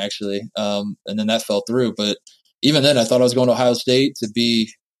 18, actually. And then that fell through. But even then, I thought I was going to Ohio State to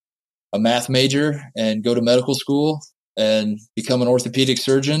be a math major and go to medical school and become an orthopedic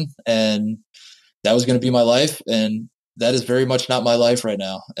surgeon. And that was going to be my life. And that is very much not my life right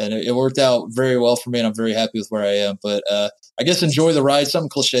now. And it worked out very well for me, and I'm very happy with where I am. But I guess enjoy the ride, something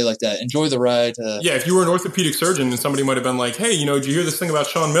cliche like that. Enjoy the ride. Yeah, if you were an orthopedic surgeon and somebody might have been like, hey, did you hear this thing about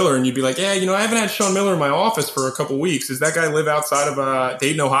Sean Miller? And you'd be like, yeah, I haven't had Sean Miller in my office for a couple weeks. Does that guy live outside of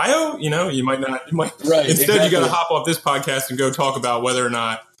Dayton, Ohio? You might not. Right, instead, exactly. You got to hop off this podcast and go talk about whether or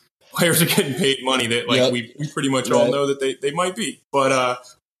not players are getting paid money that we pretty much all know that they might be. But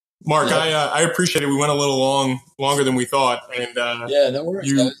Mark, I appreciate it. We went a little longer than we thought, and no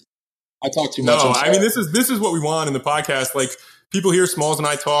worries. I talk too much. No, I mean this is what we want in the podcast. Like, people hear Smalls and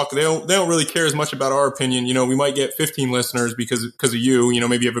I talk, they don't really care as much about our opinion. We might get 15 listeners because of you.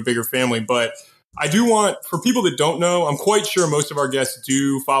 Maybe you have a bigger family, but I do want, for people that don't know, I'm quite sure most of our guests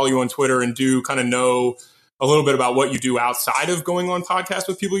do follow you on Twitter and do kind of know a little bit about what you do outside of going on podcasts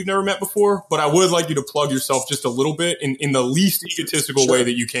with people you've never met before. But I would like you to plug yourself just a little bit in the least egotistical way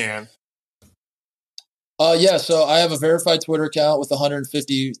that you can. So I have a verified Twitter account with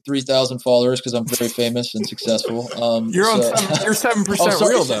 153,000 followers because I'm very famous and successful. You're 7%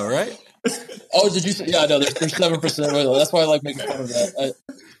 real though, right? Oh, did you say? Yeah, no, there's 7% real. That's why I like making fun of that.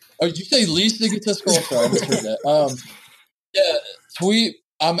 Did you say least egotistical? I'm sorry, I misheard that. Tweet.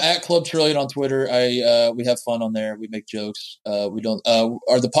 I'm at Club Trillion on Twitter. We have fun on there. We make jokes. We don't. Our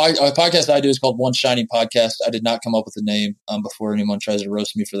podcast I do is called One Shining Podcast. I did not come up with a name before anyone tries to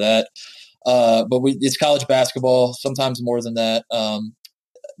roast me for that. But it's college basketball. Sometimes more than that.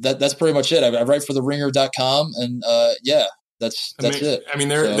 That's pretty much it. I write for TheRinger.com, and that's it. I mean,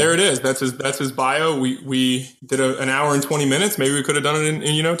 there it is. That's his bio. We did an hour and 20 minutes. Maybe we could have done it in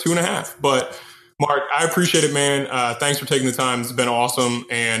 2.5. But Mark, I appreciate it, man. Thanks for taking the time. It's been awesome,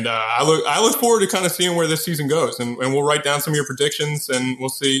 and I look forward to kind of seeing where this season goes, and we'll write down some of your predictions, and we'll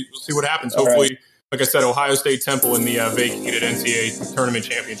see what happens. All Hopefully, right. Like I said, Ohio State Temple in the vacated NCAA tournament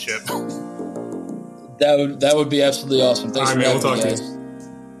championship. That would be absolutely awesome. Thanks All right, for man. having We'll me, talk guys. to you.